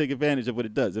 TV, you take advantage of what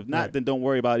it does. If not, Right. then don't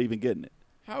worry about even getting it.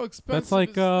 How expensive like,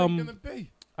 is this thing gonna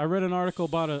be? I read an article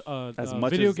about As a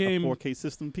much video as game. a 4K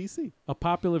system PC. A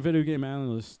popular video game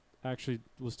analyst actually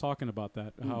was talking about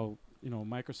that. How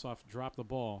Microsoft dropped the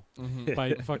ball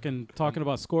by fucking talking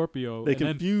about Scorpio. They and then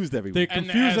confused they everyone. And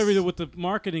the confused S. everything with the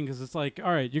marketing because it's like,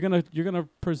 all right, you're gonna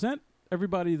present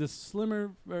everybody the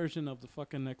slimmer version of the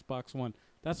fucking Xbox One.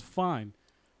 That's fine,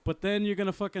 but then you're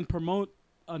gonna fucking promote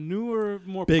a newer,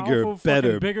 more Bigger, powerful, better,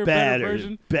 fucking bigger, badder, better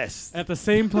version best. at the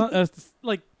same time.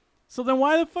 Like, so then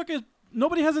why the fuck is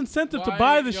nobody has incentive to Why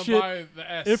buy the you shit? buy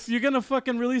the S? If you're gonna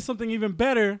fucking release something even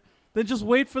better, then just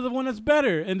wait for the one that's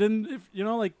better. And then if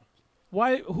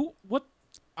why? Who? What?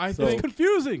 I So- It's think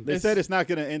confusing. They said it's not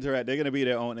going to interact. They're going to be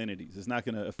their own entities. It's not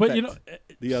going to affect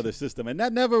But the other system, and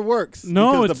that never works.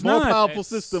 No, because it's the more not. powerful It's-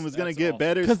 system is going that's to get awful.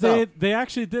 better because stuff. they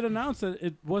actually did announce that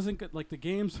it wasn't good. Like the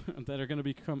games that are gonna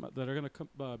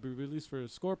be released for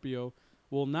Scorpio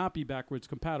will not be backwards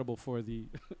compatible for the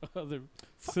other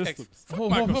systems.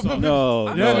 Microsoft. No,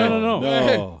 Yeah, no, no.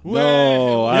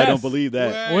 no. I Yes. don't believe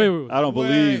that. Wait. I don't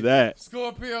believe that.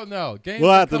 Scorpio, no. Games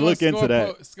We'll that have to come on look into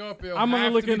that. Scorpio I'm gonna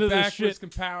have look to be into this backwards shit.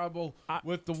 compatible I-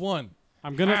 with the one.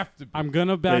 I'm gonna Have to be.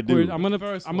 backward. do. I'm gonna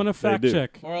First I'm one. gonna They fact do.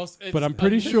 check. Or else it's But I'm a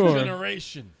pretty new sure-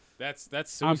 generation. That's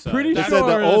I'm suicide. pretty They sure said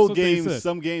the that's old what they games, said.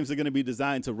 some games are going to be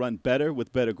designed to run better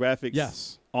with better graphics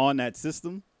Yes, on that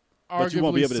system, but you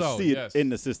won't be Arguably able to so, see it yes. in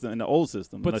the system, in the old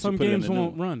system. but unless some you put it in games the new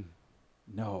won't one. run.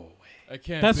 No way. It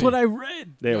can't That's be. what I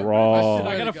read. They're Yeah, wrong.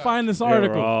 I gotta God. find this They're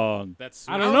article. wrong. That's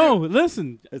I don't know.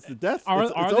 Listen, It's the death. Are-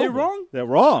 it's are they over. wrong? They're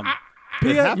wrong.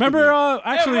 They have to remember? be.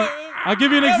 Actually, I'll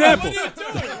give you an example.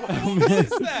 What is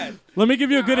that? Let me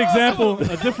give you a good example.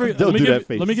 A different. Don't let me do give, that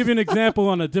face. Let me give you an example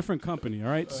on a different company. All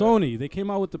right, Sony. They came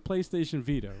out with the PlayStation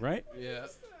Vita. Right. Yeah.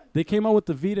 They came out with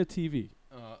the Vita TV.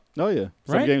 Oh yeah,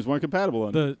 some Right? games weren't compatible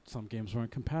on it. Some games weren't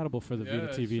compatible for the Yeah,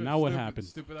 Vita TV. sure, Now what stupid- happened?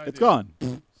 Stupid idea. It's gone.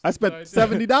 I spent idea.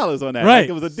 $70 on that. Right. Like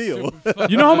it was a deal. Stupid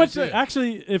fucking You know how much? idea.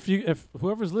 Actually, if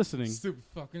whoever's listening, Stupid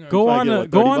fucking go probably on get, to what,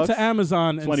 go 30 on bucks? to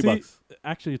Amazon and see. $20.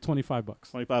 Actually, $25.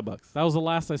 $25. That was the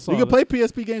last I saw. You can play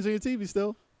PSP games on your TV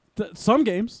still. Some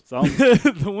games, Some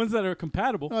the ones that are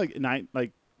compatible. like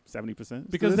 70%.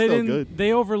 Because It's they still didn't, good.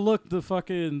 they overlooked the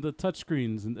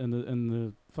touchscreens and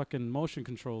the fucking motion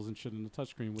controls and shit in the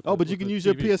touchscreen. With Oh, the, but you with can the use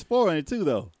your TV. PS4 on it too,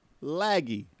 though.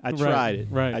 Laggy. I Right, tried it.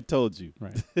 right. I told you.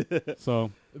 Right.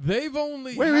 So They've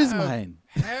only Where is have mine?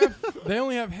 They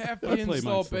only have half the I play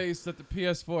install mine still. base that the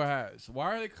PS4 has.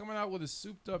 Why are they coming out with a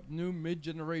souped-up new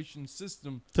mid-generation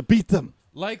system To beat them.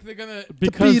 like they're gonna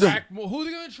Because- track more? Who are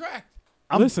they gonna track?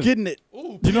 I'm Listen. getting it.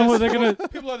 Ooh, you know what they're gonna?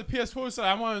 people at the PS4 side.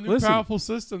 I want a new Listen. powerful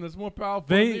system that's more powerful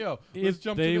than They Neo. Let's if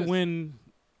jump they to this. win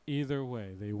either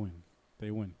way, they win. They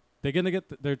win. They're gonna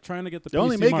get. They're trying to get the. They're PC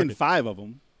only making market. 5 of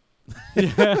them.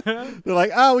 Yeah, They're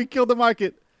like, oh, we killed the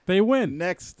market. they win.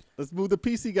 Next, let's move the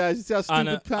PC guys. You see how On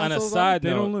stupid a consoles side They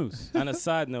note, don't lose. on a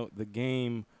side note, the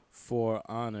game For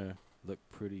Honor looked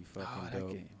pretty fucking Oh, that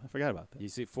dope. game. I forgot about that. You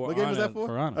see, For What Honor, game was that for?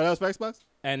 For Oh, Honor. that was for Xbox?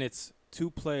 and it's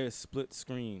 2-player split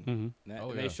screen. Mm-hmm. Oh,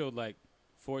 And yeah. they showed like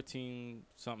 14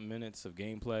 something minutes of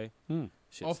gameplay. Mm.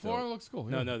 Shit's Oh, 4 dope. looks cool.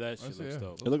 No, yeah. no, that I shit see, looks yeah.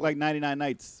 dope. It looked like 99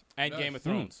 Nights And Yes. Game of Mm.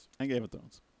 Thrones, and Game of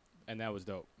Thrones. and that was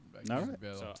dope. Back All used to right. be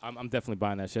able- So I'm definitely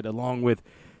buying that shit along with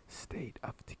State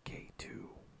of Decay 2.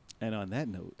 And on that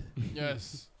note,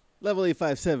 yes. Level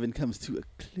 857 comes to a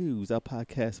close. Our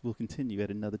podcast will continue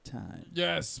at another time.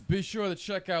 Yes, be sure to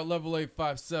check out Level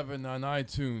 857 on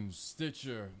iTunes,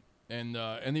 Stitcher, and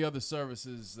any other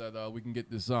services that we can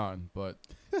get this on. But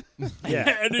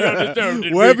Yeah. Wherever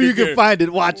Wherever you can find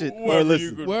it, watch it or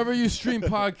listen. wherever you stream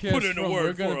podcasts Put in a from, word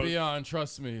we're going for to be on.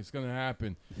 Trust me, it's going to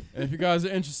happen. And if you guys are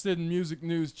interested in music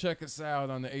news, check us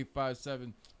out on the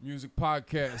 857 Music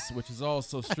Podcast, which is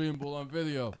also streamable on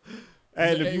video.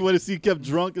 And The if you want to see Kev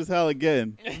drunk as hell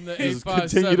again, From the just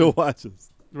continue to 857 watch us.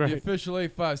 The Right. official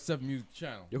 857 music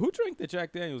channel. Yo, who drank the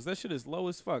Jack Daniels? That shit is low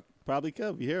as fuck. Probably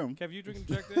Kev. You hear him? Kev, you drinking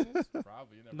Jack Daniels?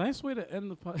 Probably. You never Nice way to end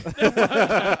the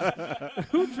podcast.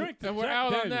 Who drank the And we're Jack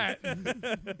out on Daniels?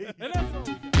 that. And that's all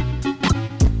we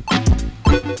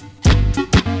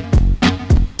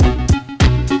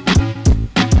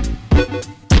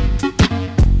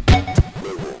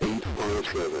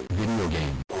got.